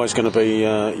 it was always going to be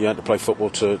you had to play football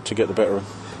to get the better of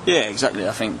them. Yeah, exactly.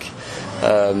 I think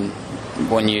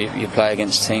when you play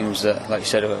against teams that, like you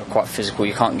said, are quite physical,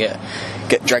 you can't get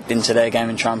dragged into their game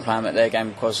and try and play them at their game,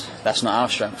 because that's not our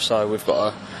strength. So we've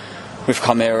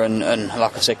come here and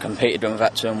like I said, competed when we've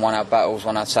had to, and won our battles,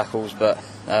 won our tackles, but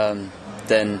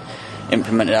then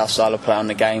implemented our style of play on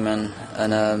the game, and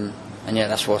yeah,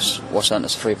 that's what's earned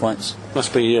us 3 points.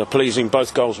 Must be pleasing,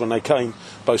 both goals when they came,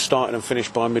 both started and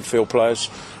finished by midfield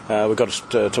players. We've got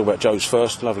to talk about Joe's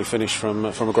first, lovely finish from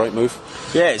a great move.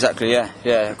 Yeah, exactly.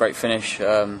 Yeah, great finish.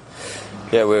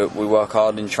 We work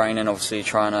hard in training, obviously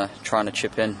trying to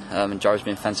chip in, and Joe's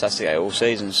been fantastic at it all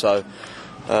season. So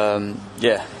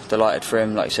delighted for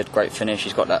him. Like you said, great finish.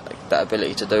 He's got that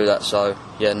ability to do that. So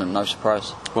yeah, no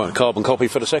surprise. Well, a carbon copy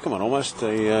for the second one almost.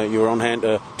 You were on hand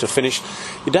to finish.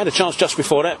 You'd had a chance just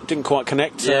before that, didn't quite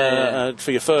connect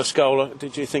for your first goal.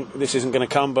 Did you think this isn't going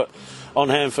to come? But on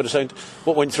hand for the second.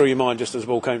 What went through your mind just as the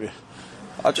ball came to you?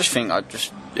 I just think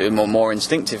it was more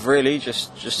instinctive, really,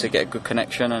 just to get a good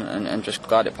connection and just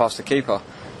guide it past the keeper.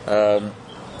 I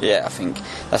think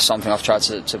that's something I've tried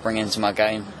to bring into my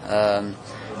game.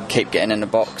 Keep getting in the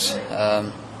box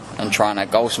and trying to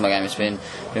goals for my game. It's been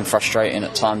frustrating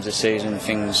at times this season.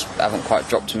 Things haven't quite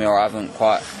dropped to me, or I haven't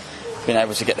quite been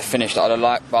able to get the finish that I'd have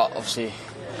liked. But obviously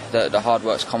the hard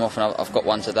work's come off, and I've got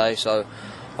one today. So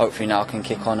hopefully now I can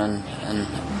kick on and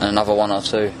another one or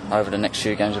two over the next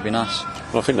few games would be nice.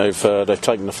 Well, I think they've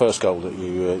taken the first goal that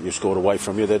you scored away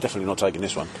from you. They're definitely not taking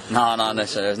this one. No,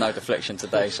 there's no deflection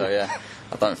today. So yeah,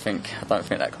 I don't think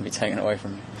that can be taken away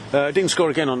from me. Didn't score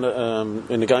again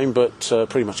in the game, but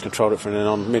pretty much controlled it from then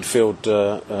on. Midfield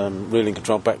really in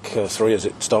control, back three as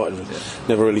it started. Yeah.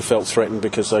 Never really felt threatened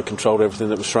because they controlled everything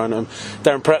that was thrown at them.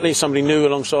 Darren Pratley, somebody new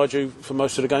alongside you for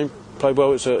most of the game, played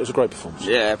well. It was a great performance.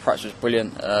 Yeah, Pratt was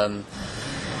brilliant.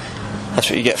 That's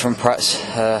what you get from Pratt.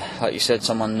 Like you said,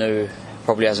 someone new,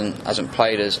 probably hasn't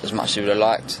played as much as he would have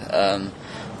liked.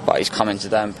 But he's come in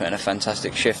today and put in a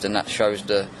fantastic shift, and that shows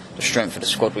the strength of the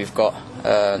squad we've got.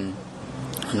 And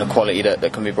the quality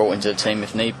that can be brought into the team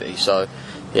if need be. So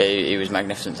yeah, he was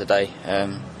magnificent today.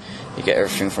 You get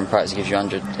everything from Pratt, he gives you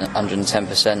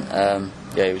 110%.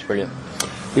 He was brilliant.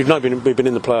 We've been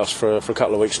in the playoffs for a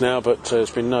couple of weeks now, but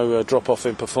there's been no drop off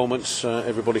in performance.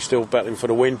 Everybody's still battling for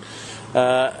the win.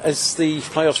 Has the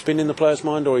playoffs been in the players'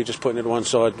 mind, or are you just putting it to one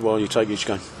side while you take each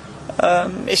game?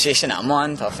 It's in our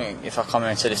mind. I think if I come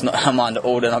here and said it's not in our mind at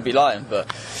all, then I'd be lying. But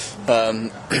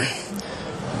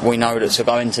we know that to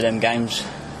go into them games,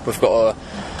 we've got to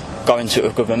go into it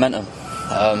with good momentum.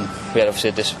 We had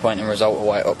obviously a disappointing result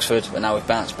away at Oxford, but now we've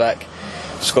bounced back.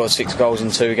 scored 6 goals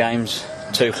in 2 games,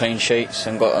 2 clean sheets,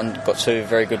 and got 2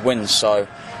 very good wins. So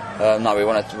no, we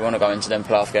want to go into them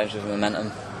playoff games with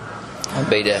momentum and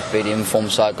be the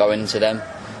informed side going into them,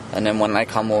 and then when they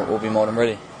come, we'll be more than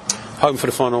ready. Hoping for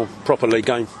the final proper league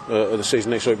game of the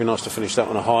season next week. It'd be nice to finish that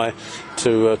on a high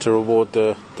to reward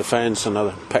the fans, and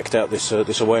they're packed out this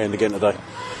away end again today.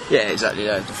 Yeah, exactly.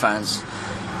 Yeah. The fans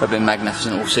have been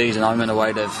magnificent all season. Home and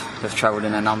away, they've travelled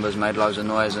in their numbers, made loads of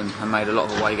noise, and made a lot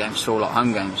of away games feel like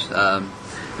home games. And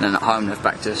then at home, they've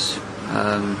backed us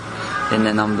in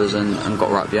their numbers and got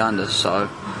right behind us. So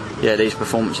yeah, these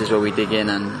performances where we dig in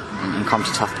and come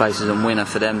to tough places and win are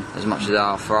for them as much as they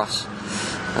are for us.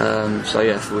 So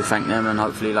yeah, we thank them, and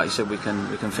hopefully, like you said, we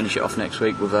can finish it off next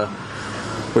week with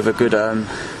a good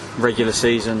regular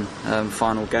season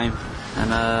final game,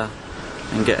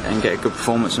 and get a good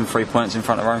performance and 3 points in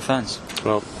front of our own fans.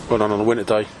 Well done on the win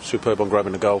today. Superb on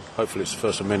grabbing the goal. Hopefully, it's the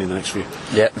first of many in the next few.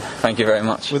 Yep, thank you very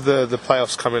much. With the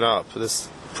playoffs coming up, there's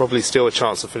probably still a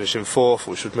chance of finishing 4th,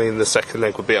 which would mean the second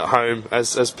leg would be at home.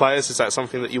 As players, is that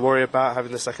something that you worry about,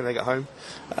 having the second leg at home?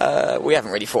 We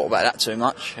haven't really thought about that too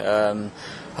much.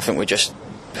 I think we're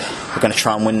going to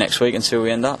try and win next week and see where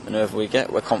we end up, and whoever we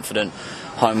get, we're confident,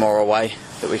 home or away,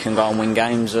 that we can go and win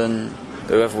games, and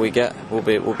whoever we get, we'll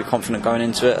be confident going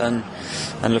into it and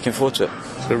looking forward to it.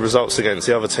 The results against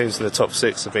the other teams in the top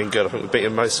 6 have been good. I think we've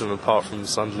beaten most of them apart from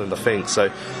Sunderland, I think.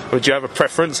 So would you have a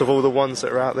preference of all the ones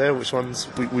that are out there, which ones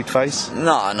we'd face?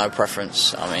 No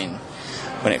preference. I mean,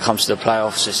 when it comes to the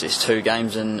playoffs, it's 2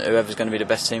 games, and whoever's going to be the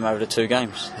best team over the 2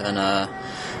 games. And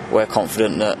we're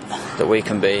confident that we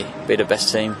can be the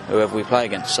best team whoever we play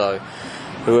against. So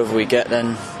whoever we get,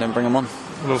 then bring them on.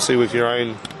 And obviously with your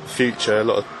own future, a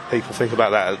lot of people think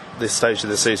about that at this stage of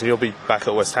the season. You'll be back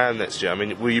at West Ham next year. I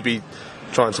mean, will you be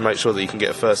trying to make sure that you can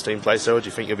get a first team place there, or do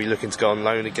you think you'll be looking to go on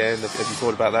loan again? Have you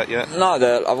thought about that yet? No,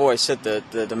 I've always said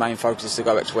that the main focus is to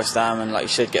go back to West Ham, and like you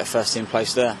said, get a first team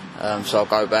place there. So I'll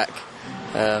go back.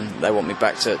 They want me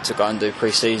back to go and do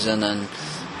pre-season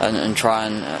and try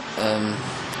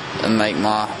and make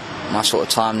my sort of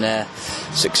time there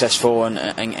successful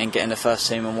and get in the first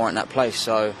team and warrant that place.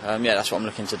 So yeah, that's what I'm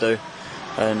looking to do,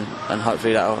 and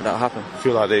hopefully that'll happen. I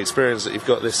feel like the experience that you've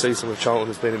got this season with Charlton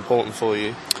has been important for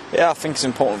you. Yeah, I think it's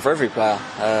important for every player.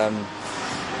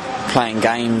 Playing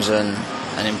games and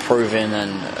improving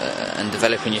and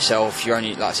developing yourself. You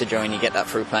only get that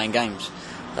through playing games.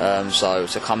 So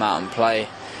to come out and play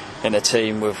in a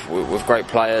team with great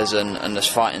players and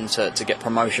just fighting to get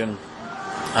promotion,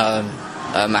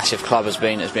 a massive club has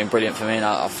been brilliant for me, and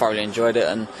I've thoroughly enjoyed it,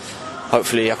 and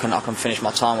hopefully I can finish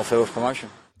my time off here with promotion.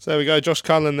 So there we go, Josh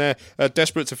Cullen there,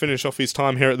 desperate to finish off his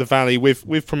time here at the Valley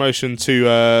with promotion to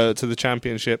the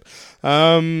Championship.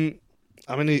 I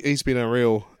mean, he's been a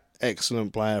real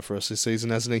excellent player for us this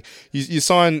season, hasn't he? You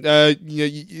signed,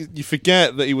 you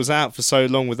forget that he was out for so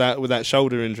long with that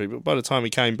shoulder injury, but by the time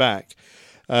he came back,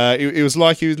 it was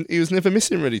like he was never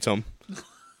missing, really, Tom.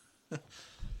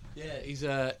 Yeah,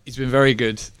 he's been very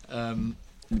good.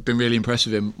 Been really impressed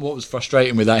with him. What was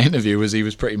frustrating with that interview was he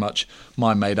was pretty much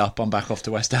mind made up. I'm back off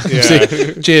to West Ham.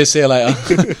 Yeah. Cheers, see you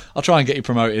later. I'll try and get you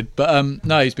promoted. But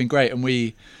no, he's been great. And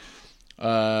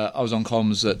I was on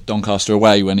comms at Doncaster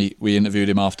away when we interviewed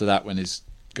him after that, when his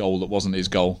goal that wasn't his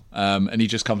goal, and he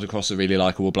just comes across a really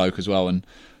likeable bloke as well. And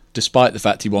despite the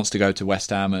fact he wants to go to West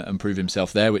Ham and prove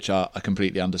himself there, which I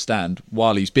completely understand,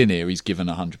 while he's been here, he's given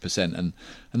 100%, and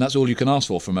that's all you can ask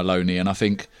for from a loanee. And I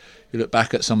think you look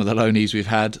back at some of the loanees we've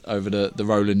had over the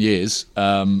rolling years,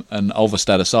 and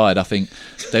Ulverstad aside, I think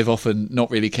they've often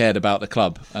not really cared about the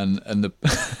club, and the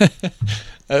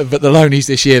but the loanees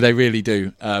this year, they really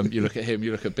do. You look at him,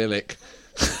 you look at Bilic.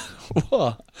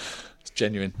 What? It's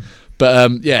genuine.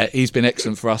 But yeah, he's been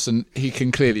excellent for us, and he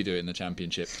can clearly do it in the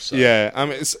Championship. So. Yeah,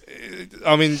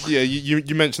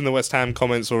 you mentioned the West Ham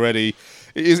comments already.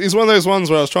 It's one of those ones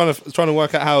where I was trying to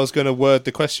work out how I was going to word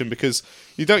the question, because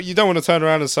you don't want to turn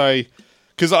around and say,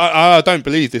 because I don't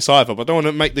believe this either, but I don't want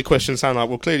to make the question sound like,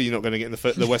 well, clearly you're not going to get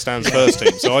in the West Ham's first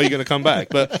team, so are you going to come back?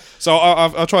 But so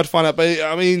I'll try to find out. But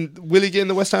I mean, will he get in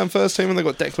the West Ham first team? And they've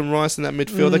got Declan Rice in that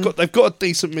midfield. They've got a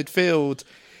decent midfield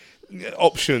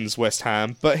options, West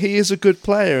Ham, but he is a good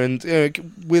player, and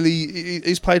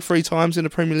he's played 3 times in the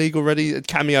Premier League already,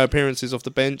 cameo appearances off the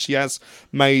bench. He has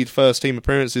made first team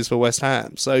appearances for West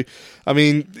Ham, so I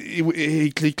mean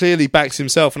he clearly backs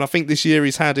himself, and I think this year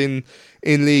he's had in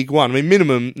League One, I mean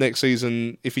minimum next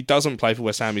season, if he doesn't play for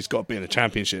West Ham, he's got to be in the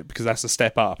Championship, because that's a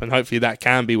step up, and hopefully that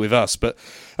can be with us. But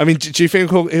I mean, do you think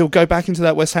he'll go back into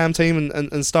that West Ham team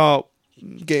and start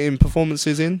getting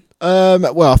performances in?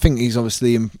 Well, I think he's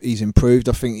improved.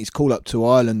 I think his call up to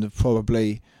Ireland have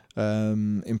probably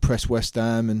impressed West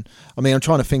Ham, and I mean I'm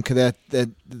trying to think of their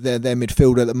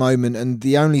midfield at the moment, and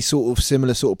the only sort of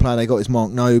similar sort of player they got is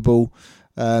Mark Noble.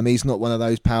 He's not one of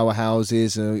those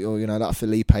powerhouses, or like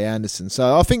Felipe Anderson.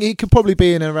 So I think he could probably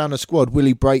be in and around the squad. Will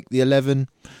he break the 11?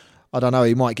 I don't know.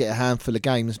 He might get a handful of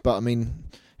games, but I mean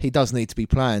he does need to be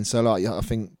playing. So like I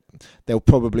think they'll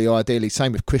probably ideally,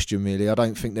 same with Christian really, I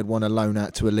don't think they'd want to loan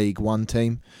out to a League One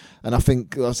team. And I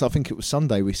think it was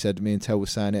Sunday we said, me and Tel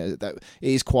was saying it, that it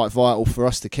is quite vital for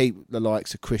us to keep the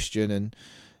likes of Christian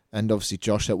and obviously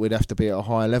Josh, that we'd have to be at a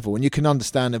higher level. And you can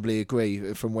understandably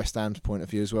agree from West Ham's point of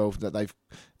view as well that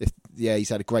he's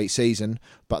had a great season,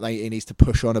 but he needs to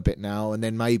push on a bit now, and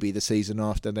then maybe the season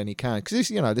after then he can, because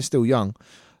they're still young.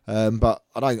 But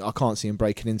I can't see him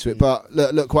breaking into it. But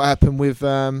look what happened with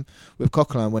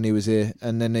Coquelin when he was here,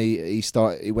 and then he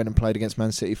went and played against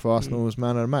Man City for Arsenal as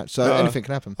man of the match. So anything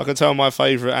can happen. I can tell my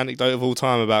favourite anecdote of all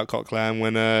time about Coquelin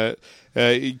when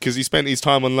because he spent his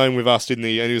time on loan with us, didn't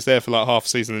he? And he was there for like half a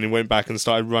season, and he went back and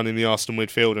started running the Arsenal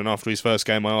midfield. And after his first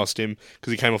game, I asked him,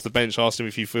 because he came off the bench, asked him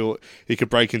if he thought he could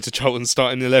break into Charlton's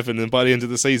starting 11. And by the end of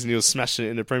the season, he was smashing it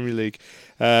in the Premier League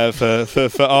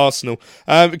for Arsenal.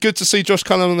 Good to see Josh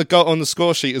Cullen on the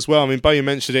score sheet as well. I mean, Bowie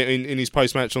mentioned it in his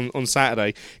post match on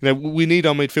Saturday. We need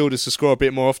our midfielders to score a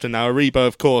bit more often now. Aribo,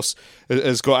 of course,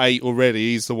 has got 8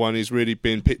 already. He's the one who's really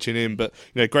been pitching in. But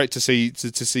great to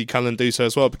see Cullen do so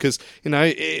as well, because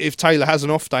if Taylor has an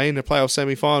off day in the playoff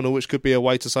semi-final, which could be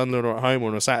away to Sunderland or at home or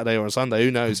on a Saturday or a Sunday, who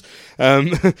knows? Not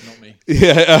me.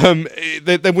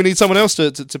 Then we need someone else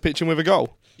to pitch in with a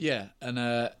goal. Yeah,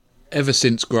 and ever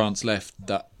since Grant's left,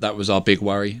 that was our big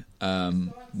worry,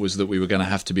 was that we were going to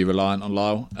have to be reliant on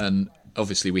Lyle, and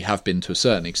obviously we have been to a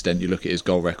certain extent. You look at his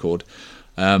goal record.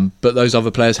 But those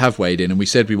other players have weighed in, and we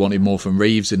said we wanted more from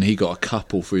Reeves, and he got a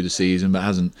couple through the season but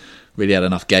hasn't really had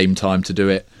enough game time to do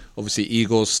it. Obviously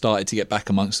Igor's started to get back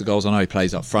amongst the goals. I know he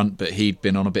plays up front, but he'd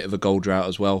been on a bit of a goal drought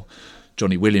as well.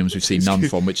 Johnny Williams we've seen none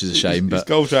from, which is a shame. His but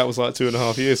goal drought was like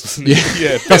 2.5 years, wasn't it?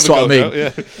 Yeah, that's what I mean.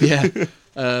 Drought,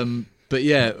 yeah. But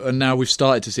yeah, and now we've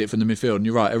started to see it from the midfield, and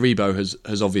you're right, Aribo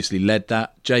has obviously led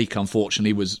that. Jake,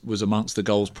 unfortunately, was amongst the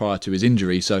goals prior to his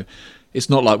injury, so it's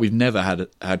not like we've never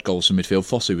had goals from midfield.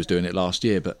 Fosu was doing it last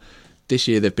year, but this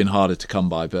year they've been harder to come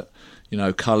by. But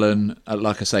Cullen,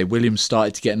 like I say, Williams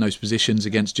started to get in those positions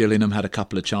against Gillingham, had a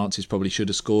couple of chances, probably should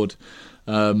have scored.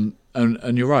 And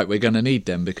you're right, we're going to need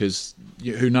them, because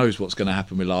who knows what's going to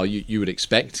happen with Lyle. You would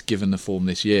expect, given the form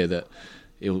this year, that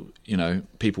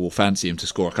people will fancy him to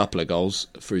score a couple of goals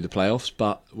through the playoffs,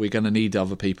 but we're going to need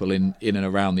other people in and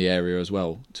around the area as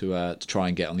well to try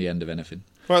and get on the end of anything.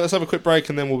 Right, let's have a quick break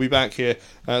and then we'll be back here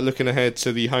looking ahead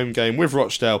to the home game with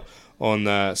Rochdale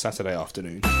on Saturday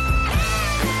afternoon.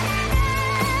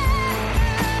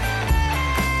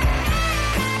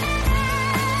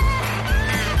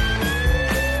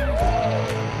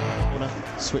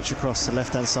 Switch across the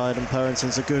left-hand side, and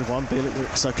Perrington's a good one. Bielik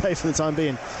looks okay for the time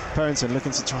being. Perrington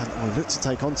looking to look to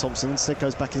take on Thompson. Instead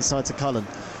goes back inside to Cullen.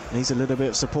 Needs a little bit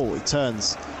of support. He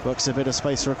turns, works a bit of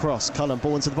space for a cross. Cullen,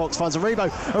 ball into the box, finds Aribo!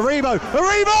 Aribo!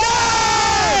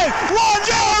 Yeah!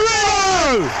 Joe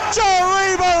Aribo! Joe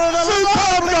Aribo with a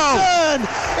lovely turn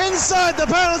inside the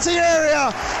penalty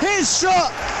area. His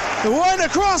shot went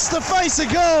across the face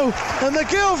of goal, and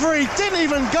McGilvery didn't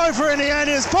even go for it in the end.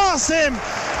 It's past him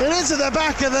and into the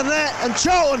back of the net, and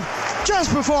Charlton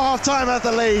just before half time had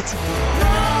the lead.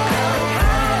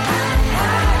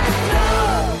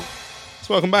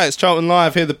 So welcome back, it's Charlton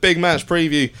Live here, the big match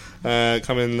preview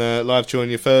coming live to you on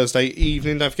your Thursday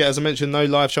evening. Don't forget, as I mentioned, no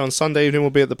live show on Sunday evening.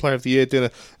 We'll be at the Player of the Year dinner,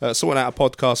 sorting out a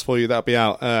podcast for you. That'll be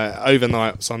out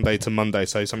overnight, Sunday to Monday,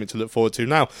 so something to look forward to.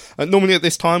 Now, normally at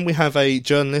this time we have a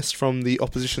journalist from the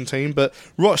opposition team, but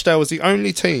Rochdale is the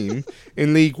only team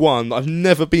in League One that I've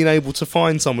never been able to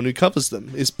find someone who covers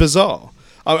them. It's bizarre.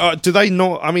 Do they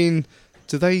not,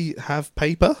 do they have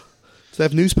paper? Do they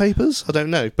have newspapers? I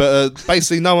don't know. But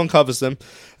basically no one covers them,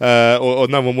 or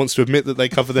no one wants to admit that they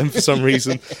cover them for some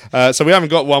reason. So we haven't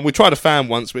got one. We tried a fan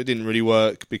once, but it didn't really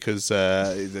work because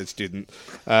it just didn't.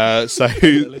 So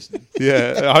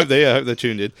yeah, I hope they're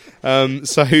tuned in.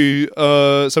 So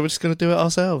we're just going to do it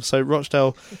ourselves. So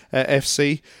Rochdale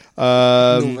FC.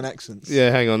 Northern accents.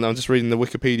 Yeah, hang on. I'm just reading the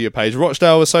Wikipedia page.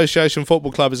 Rochdale Association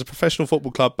Football Club is a professional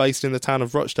football club based in the town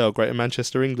of Rochdale, Greater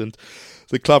Manchester, England.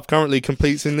 The club currently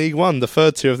competes in League One, the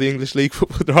third tier of the English League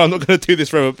football. I'm not going to do this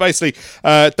forever. Basically,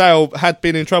 Dale had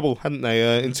been in trouble, hadn't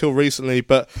they, until recently,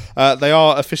 but they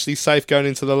are officially safe going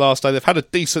into the last day. They've had a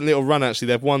decent little run, actually.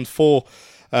 They've won 4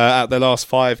 out of their last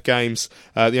 5 games.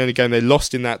 The only game they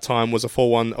lost in that time was a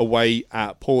 4-1 away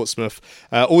at Portsmouth.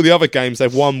 All the other games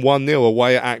they've won 1-0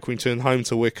 away at Accrington, home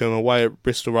to Wycombe, away at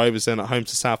Bristol Rovers, then at home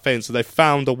to Southend. So they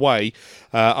found a way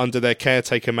under their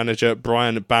caretaker manager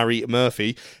Brian Barry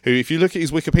Murphy, who, if you look at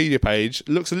his Wikipedia page,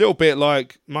 looks a little bit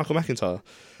like Michael McIntyre.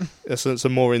 That's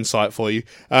some more insight for you.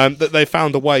 That they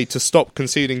found a way to stop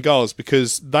conceding goals,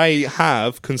 because they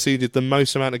have conceded the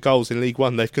most amount of goals in League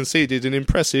One. They've conceded an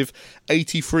impressive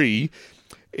 83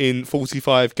 in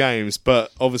 45 games,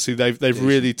 but obviously they've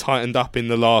really tightened up in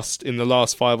the last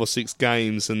 5 or 6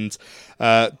 games and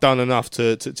done enough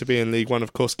to be in League One.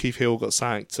 Of course, Keith Hill got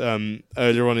sacked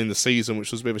earlier on in the season,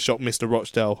 which was a bit of a shock. Mr.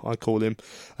 Rochdale, I call him,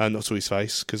 not to his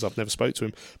face because I've never spoke to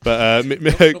him, but not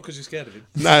because you're scared of him.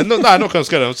 No, not because I'm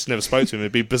scared. I just never spoke to him.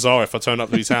 It'd be bizarre if I turned up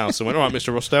to his house and went, "All right,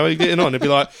 Mr. Rochdale, how are you getting on?" He'd be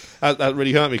like, "That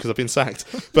really hurt me because I've been sacked."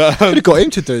 But could have got him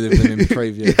to do them in the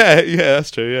preview. Yeah,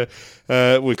 that's true. Yeah.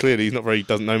 Well, clearly he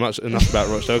doesn't know enough about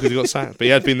Rochdale because he got sacked, but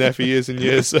he had been there for years and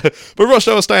years. But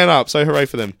Rochdale are staying up, so hooray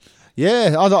for them.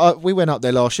 Yeah, we went up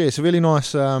there last year. It's a really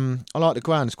nice. I like the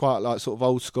ground. It's quite like sort of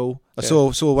old school. I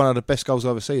saw one of the best goals I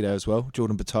ever see there as well.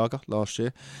 Jordan Bataga last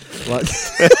year. Like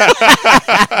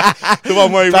the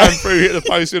one where he ran through, hit the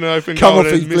post in an open come goal,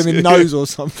 off his blooming nose or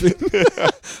something.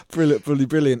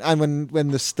 Brilliant. And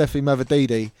when the Steffi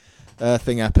Mavadidi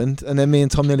thing happened, and then me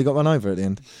and Tom nearly got run over at the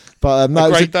end. But no, it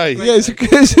was a great day. Yeah,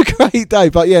 it's a great day.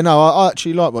 But yeah, no, I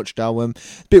actually like Rochdale. A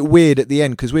bit weird at the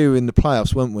end because we were in the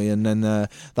playoffs, weren't we? And then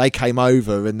they came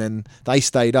over, and then they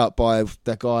stayed up by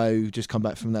that guy who just come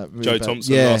back from that. Really Joe bad,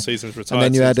 Thompson, last season's retired. And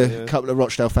then you had a couple of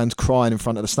Rochdale fans crying in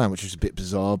front of the stand, which was a bit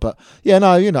bizarre. But yeah,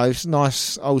 no, it's a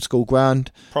nice old school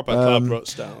ground, proper club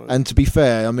Rochdale. And to be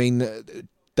fair, I mean,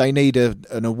 they need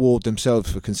an award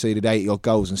themselves for conceded 80-odd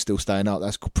goals and still staying up.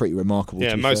 That's pretty remarkable.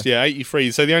 Yeah,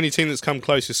 83. So the only team that's come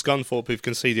close is Scunthorpe, who've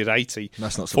conceded 80.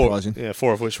 That's not surprising.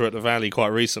 4 of which were at the Valley quite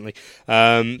recently.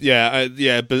 But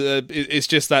it's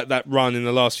just that run in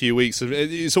the last few weeks.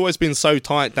 It's always been so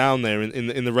tight down there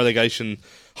in the relegation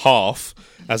half,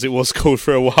 as it was called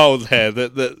for a while there,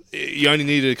 that you only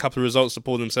needed a couple of results to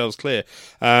pull themselves clear.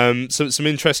 So some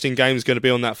interesting games going to be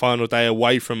on that final day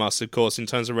away from us, of course, in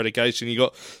terms of relegation. You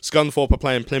got Scunthorpe are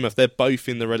playing Plymouth. They're both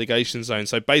in the relegation zone.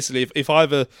 So basically, if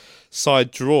either side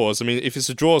draws, I mean, if it's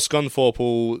a draw, Scunthorpe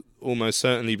will almost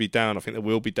certainly be down. I think they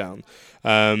will be down.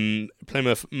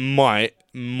 Plymouth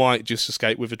might just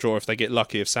escape with a draw if they get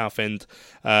lucky, if Southend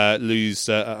lose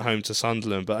at home to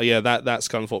Sunderland. But yeah, that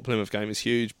Scunthorpe Plymouth game is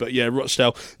huge. But yeah,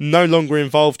 Rochdale no longer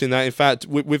involved in that. In fact,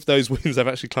 with those wins, they've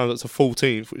actually climbed up to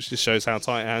 14th, which just shows how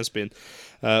tight it has been.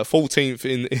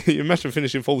 14th you imagine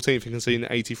finishing 14th and conceding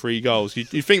 83 goals.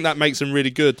 You think that makes them really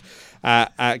good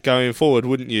at going forward,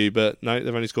 wouldn't you? But no,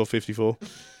 they've only scored 54.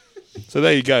 So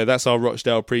there you go. That's our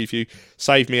Rochdale preview.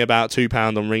 Saved me about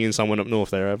 £2 on ringing someone up north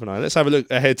there, haven't I? Let's have a look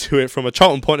ahead to it from a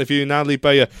Charlton point of view. Now, Lee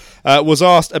Bowyer was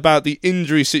asked about the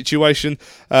injury situation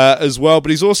as well, but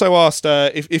he's also asked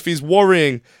if he's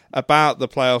worrying about the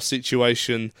playoff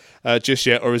situation just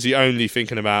yet, or is he only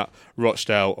thinking about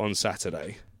Rochdale on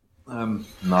Saturday?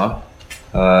 No.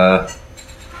 Like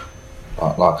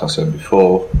I said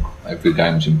before, every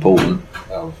game's important.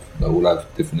 They all have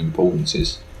different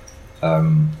importances.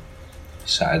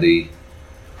 Saturday,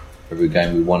 every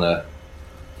game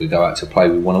we go out to play,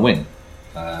 we want to win.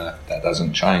 That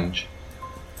doesn't change.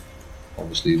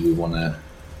 Obviously, we want to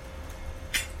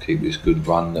keep this good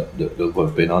run that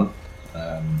we've been on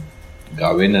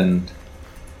going, and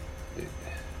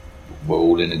we're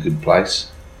all in a good place.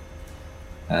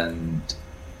 And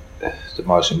the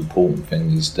most important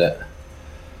thing is that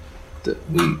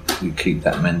we keep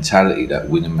that mentality, that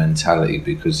winning mentality,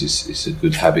 because it's a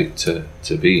good habit to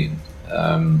be in.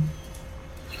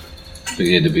 But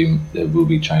yeah, there will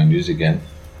be changes again.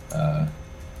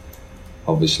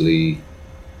 Obviously,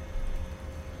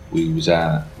 we was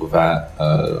out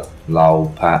without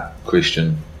Lowell, Pat,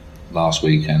 Christian last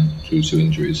weekend due to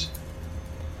injuries.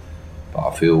 But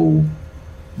I feel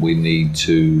we need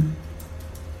to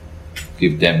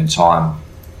give them time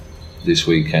this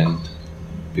weekend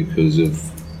because of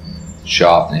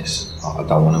sharpness. I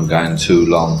don't want them going too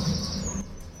long.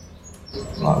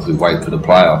 Like if we wait for the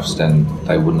playoffs, then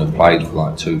they wouldn't have played for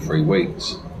like 2-3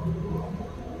 weeks.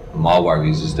 My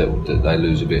worry is that they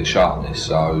lose a bit of sharpness,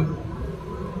 so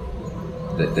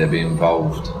that they'll be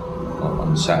involved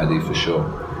on Saturday for sure.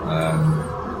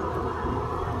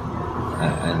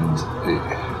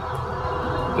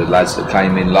 The lads that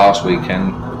came in last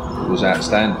weekend was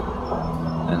outstanding,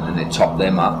 and it topped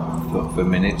them up for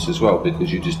minutes as well,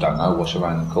 because you just don't know what's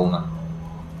around the corner.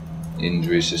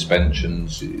 Injuries,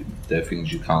 suspensions, they're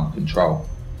things you can't control.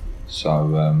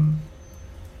 So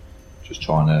just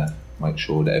trying to make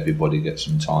sure that everybody gets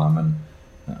some time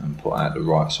and put out the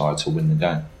right side to win the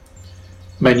game.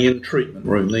 Many in the treatment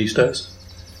room these days.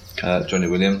 Johnny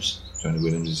Williams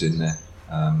is in there.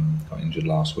 Got injured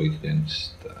last week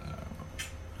against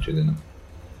Gillingham.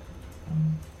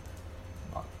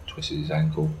 Twisted his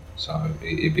ankle, so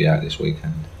he'll be out this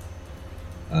weekend.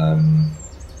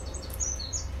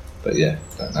 But yeah,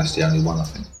 that's the only one, I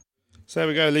think. So there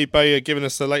we go, Lee Bowyer giving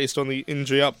us the latest on the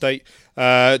injury update.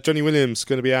 Johnny Williams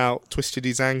going to be out, twisted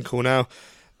his ankle. Now,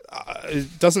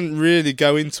 it doesn't really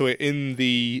go into it in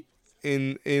the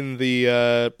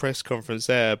press conference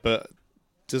there, but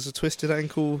does a twisted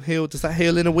ankle heal? Does that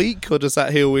heal in a week, or does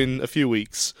that heal in a few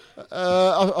weeks?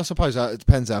 I suppose it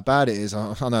depends how bad it is.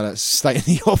 I know that's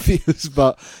stating the obvious,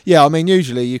 but yeah, I mean,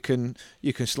 usually you can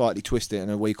slightly twist it in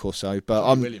a week or so.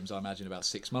 But Williams, I imagine about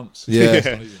 6 months.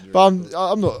 Yeah, but I'm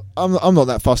not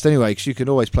that fast anyway, because you can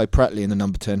always play Pratley in the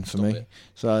number 10 for me.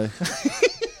 So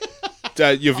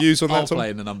your views on that? I'll play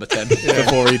in the number 10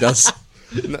 before he does.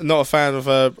 Not a fan of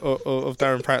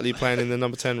Darren Pratley playing in the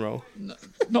number 10 role.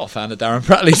 Not a fan of Darren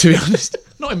Pratley, to be honest.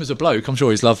 Not him as a bloke. I'm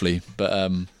sure he's lovely, but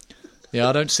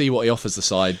I don't see what he offers the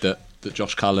side that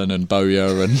Josh Cullen and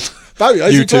Bowyer and Bowyer,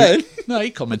 is he playing? No,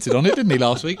 he commented on it, didn't he?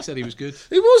 Last week, said he was good.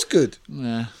 He was good.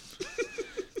 Yeah.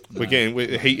 We're getting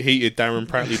heated Darren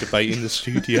Pratley debate in the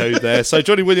studio there. So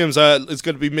Johnny Williams is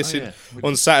going to be missing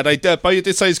on Saturday. Bowyer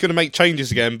did say he's going to make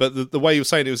changes again, but the way he was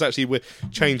saying it was actually we're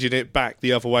changing it back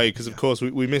the other way, because of course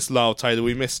we missed Lyle Taylor,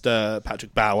 we missed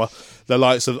Patrick Bauer, the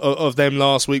likes of them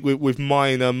last week with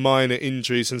minor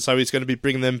injuries, and so he's going to be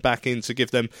bringing them back in to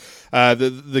give them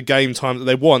the game time that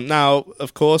they want. Now,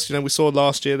 of course, we saw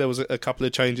last year there was a couple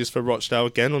of changes for Rochdale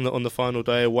again on the final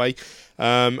day away,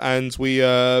 and we.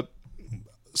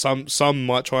 Some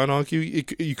might try and argue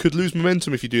you could lose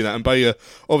momentum if you do that, and Bowyer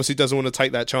obviously doesn't want to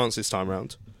take that chance this time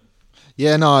round.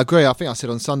 Yeah, no, I agree. I think I said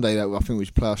on Sunday that I think we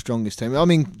should play our strongest team. I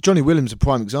mean, Johnny Williams is a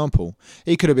prime example.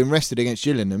 He could have been rested against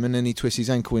Gillingham and then he twists his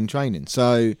ankle in training.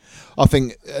 So I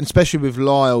think, and especially with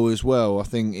Lyle as well, I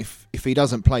think if he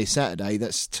doesn't play Saturday,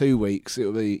 that's 2 weeks.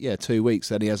 It'll be 2 weeks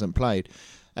that he hasn't played.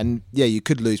 And yeah, you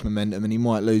could lose momentum and he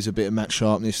might lose a bit of match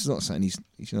sharpness. It's not saying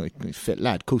he's not a fit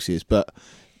lad, of course he is, but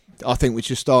I think we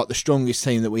should start the strongest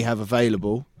team that we have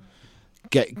available,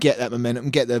 get that momentum,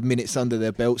 get the minutes under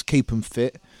their belts, keep them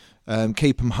fit,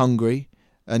 keep them hungry,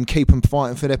 and keep them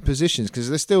fighting for their positions, because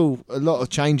there's still a lot of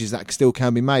changes that still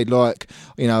can be made. Like,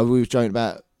 we were joking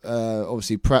about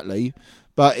obviously Pratley,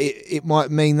 but it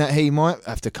might mean that he might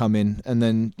have to come in, and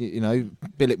then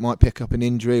Billick might pick up an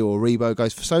injury, or Rebo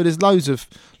goes for. So there's loads of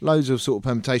sort of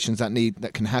permutations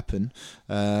that can happen.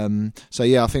 So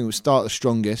yeah, I think we'll start the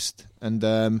strongest, and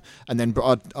then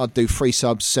I'd do 3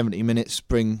 subs, 70 minutes,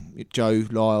 bring Joe,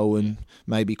 Lyle, and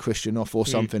maybe Christian off or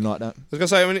something like that. I was going to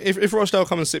say, I mean, if Rochdale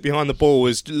come and sit behind the ball,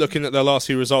 is looking at their last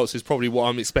few results is probably what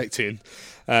I'm expecting.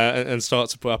 And start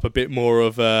to put up a bit more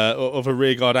of a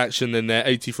rearguard action than their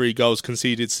 83 goals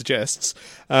conceded suggests.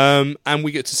 And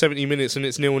we get to 70 minutes and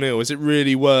it's 0-0. Is it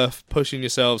really worth pushing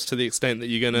yourselves to the extent that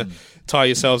you're going to tire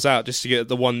yourselves out just to get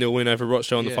the 1-0 win over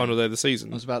Rochdale on the final day of the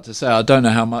season? I was about to say, I don't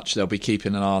know how much they'll be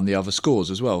keeping an eye on the other scores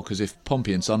as well, because if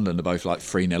Pompey and Sunderland are both like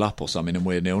 3-0 up or something and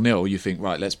we're 0-0, you think,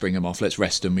 right, let's bring them off, let's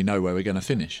rest them, we know where we're going to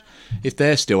finish. If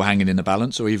they're still hanging in the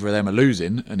balance, or either of them are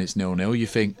losing and it's 0-0, you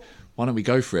think, why don't we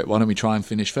go for it? Why don't we try and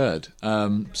finish third?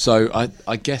 So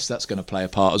I guess that's going to play a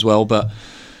part as well. But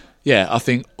yeah, I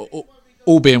think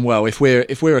all being well, if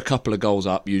we're a couple of goals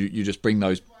up, you just bring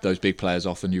those big players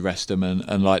off and you rest them,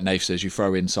 and like Nath says, you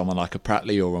throw in someone like a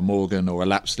Pratley or a Morgan or a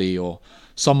Lapsley or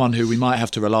someone who we might have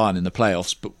to rely on in the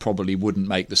playoffs, but probably wouldn't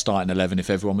make the starting 11 if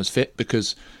everyone was fit,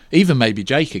 because even maybe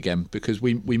Jake again, because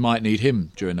we might need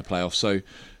him during the playoffs. So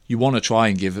you want to try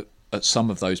and give some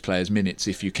of those players minutes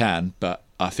if you can, but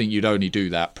I think you'd only do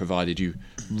that provided you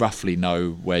roughly know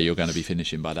where you're going to be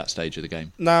finishing by that stage of the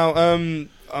game. Now, I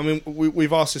mean,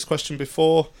 we've asked this question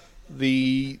before.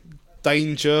 The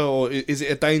danger, or is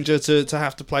it a danger to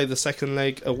have to play the second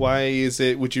leg away?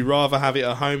 Would you rather have it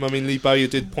at home? I mean, Lee Bowyer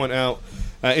did point out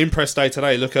in press day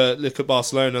today. Look at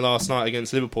Barcelona last night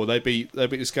against Liverpool. They beat the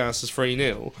Scousers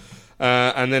 3-0.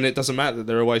 And then it doesn't matter that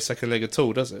they're away second leg at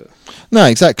all, does it? No,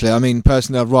 exactly. I mean,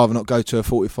 personally, I'd rather not go to a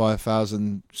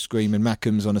 45,000 screaming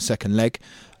Mackems on a second leg,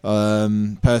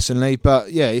 personally.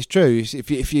 But yeah, it's true.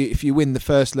 If you win the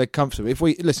first leg comfortably, if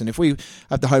we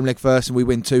have the home leg first and we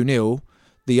win 2-0,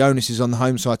 the onus is on the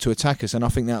home side to attack us, and I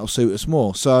think that'll suit us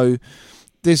more. So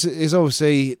there's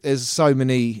so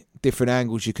many different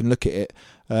angles you can look at it.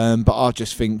 But I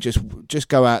just think just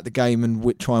go out the game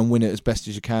and try and win it as best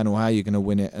as you can, or how you're going to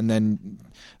win it, and then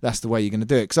that's the way you're going to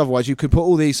do it. Because otherwise, you could put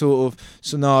all these sort of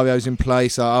scenarios in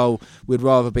place. Like, we'd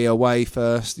rather be away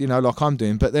first, like I'm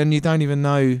doing. But then you don't even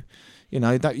know.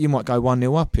 That you might go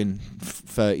 1-0 up in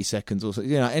 30 seconds or so.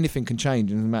 Anything can change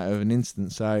in a matter of an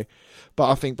instant. So, but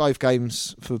I think both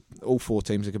games for all 4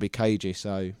 teams are going to be cagey.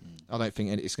 So I don't think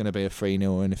it's going to be a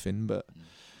 3-0 or anything. But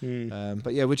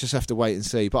yeah, we'll just have to wait and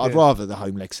see. But I'd rather the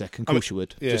home leg second. Of course you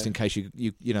would, just in case you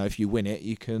if you win it,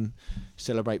 you can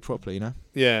celebrate properly.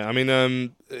 Yeah, I mean,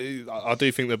 I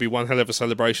do think there'll be one hell of a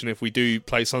celebration if we do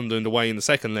play Sunderland away in the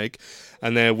second leg,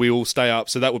 and then we all stay up.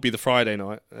 So that would be the Friday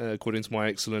night, according to my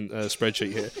excellent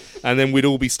spreadsheet here. And then we'd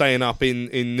all be staying up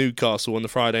in Newcastle on the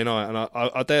Friday night. And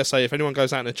I dare say, if anyone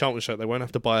goes out in a Charlton shirt, they won't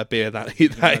have to buy a beer that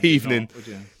evening.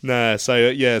 No,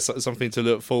 so something to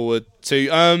look forward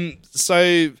to.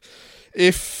 So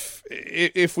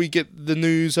if we get the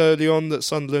news early on that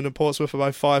Sunderland and Portsmouth are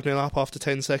both 5-0 up after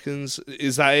 10 seconds,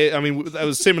 is that it? I mean, that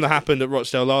was similar happened at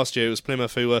Rochdale last year. It was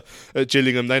Plymouth who were at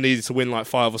Gillingham. They needed to win like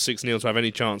 5 or 6-0 to have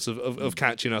any chance of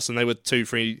catching us, and they were 2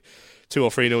 or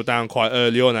 3-0 down quite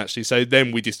early on, actually. So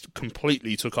then we just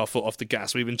completely took our foot off the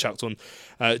gas. We even chucked on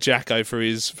Jacko for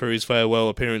his farewell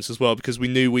appearance as well, because we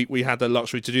knew we had the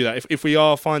luxury to do that. If we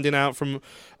are finding out from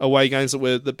away games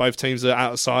that both teams are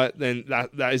out of sight, then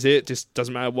that is it. Just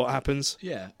doesn't matter what happens.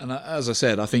 Yeah, and as I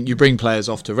said, I think you bring players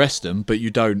off to rest them, but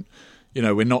you don't.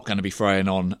 We're not going to be throwing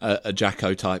on a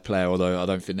Jacko type player, although I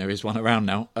don't think there is one around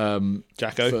now.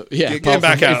 Jacko, get him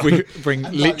back out. If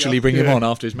we bring him on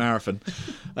after his marathon.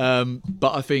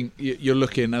 But I think you're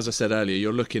looking, as I said earlier,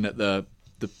 you're looking at the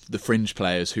fringe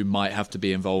players who might have to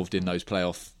be involved in those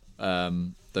playoff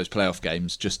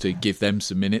games, just to give them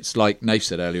some minutes. Like Nath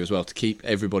said earlier as well, to keep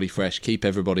everybody fresh, keep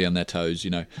everybody on their toes.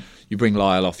 You bring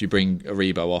Lyle off, you bring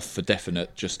Aribo off for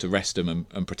definite, just to rest them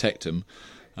and protect them.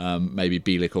 Maybe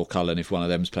Bielik or Cullen, if one of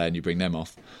them's playing, you bring them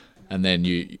off. And then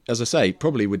you, as I say,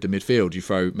 probably with the midfield, you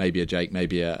throw maybe a Jake,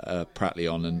 maybe a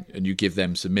Pratley on, and you give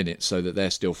them some minutes so that they're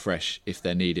still fresh if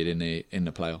they're needed in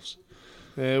the playoffs.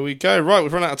 There we go. Right,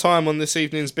 we've run out of time on this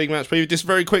evening's big match preview. Just a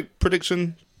very quick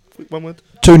prediction. One word.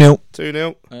 2-0.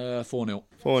 2-0. 4-0.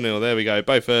 4-0, there we go.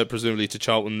 Both presumably to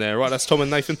Charlton there. Right, that's Tom and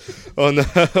Nathan on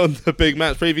the big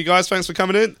match preview. Guys, thanks for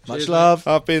coming in. Much love.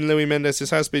 I've been Louis Mendes.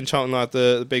 This has been Charlton Live,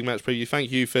 the big match preview.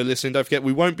 Thank you for listening. Don't forget,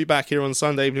 we won't be back here on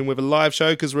Sunday evening with a live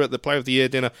show, because we're at the Player of the Year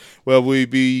dinner, where we'll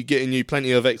be getting you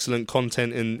plenty of excellent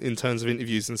content in terms of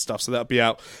interviews and stuff. So that'll be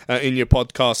out in your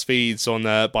podcast feeds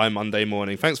by Monday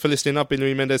morning. Thanks for listening. I've been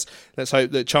Louis Mendes. Let's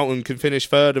hope that Charlton can finish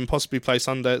third and possibly play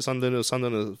Sunday at Sunderland, or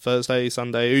Sunderland Thursday,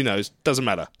 Sunday. Who knows? Doesn't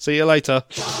matter. See you later.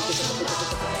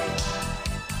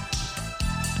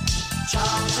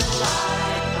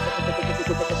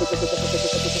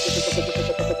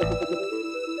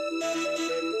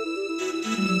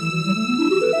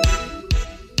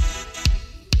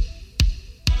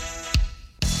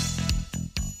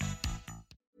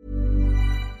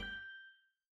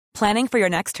 Planning for your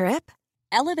next trip?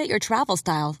 Elevate your travel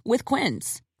style with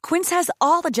Quince. Quince has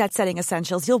all the jet-setting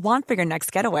essentials you'll want for your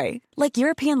next getaway, like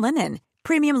European linen,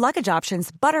 premium luggage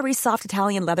options, buttery soft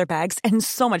Italian leather bags, and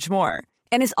so much more.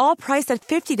 And is all priced at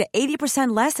 50 to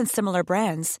 80% less than similar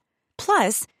brands.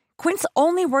 Plus, Quince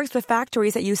only works with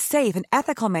factories that use safe and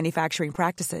ethical manufacturing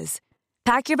practices.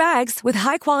 Pack your bags with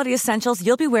high-quality essentials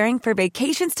you'll be wearing for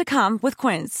vacations to come with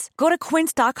Quince. Go to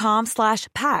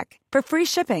quince.com/pack for free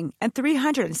shipping and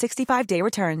 365-day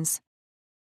returns.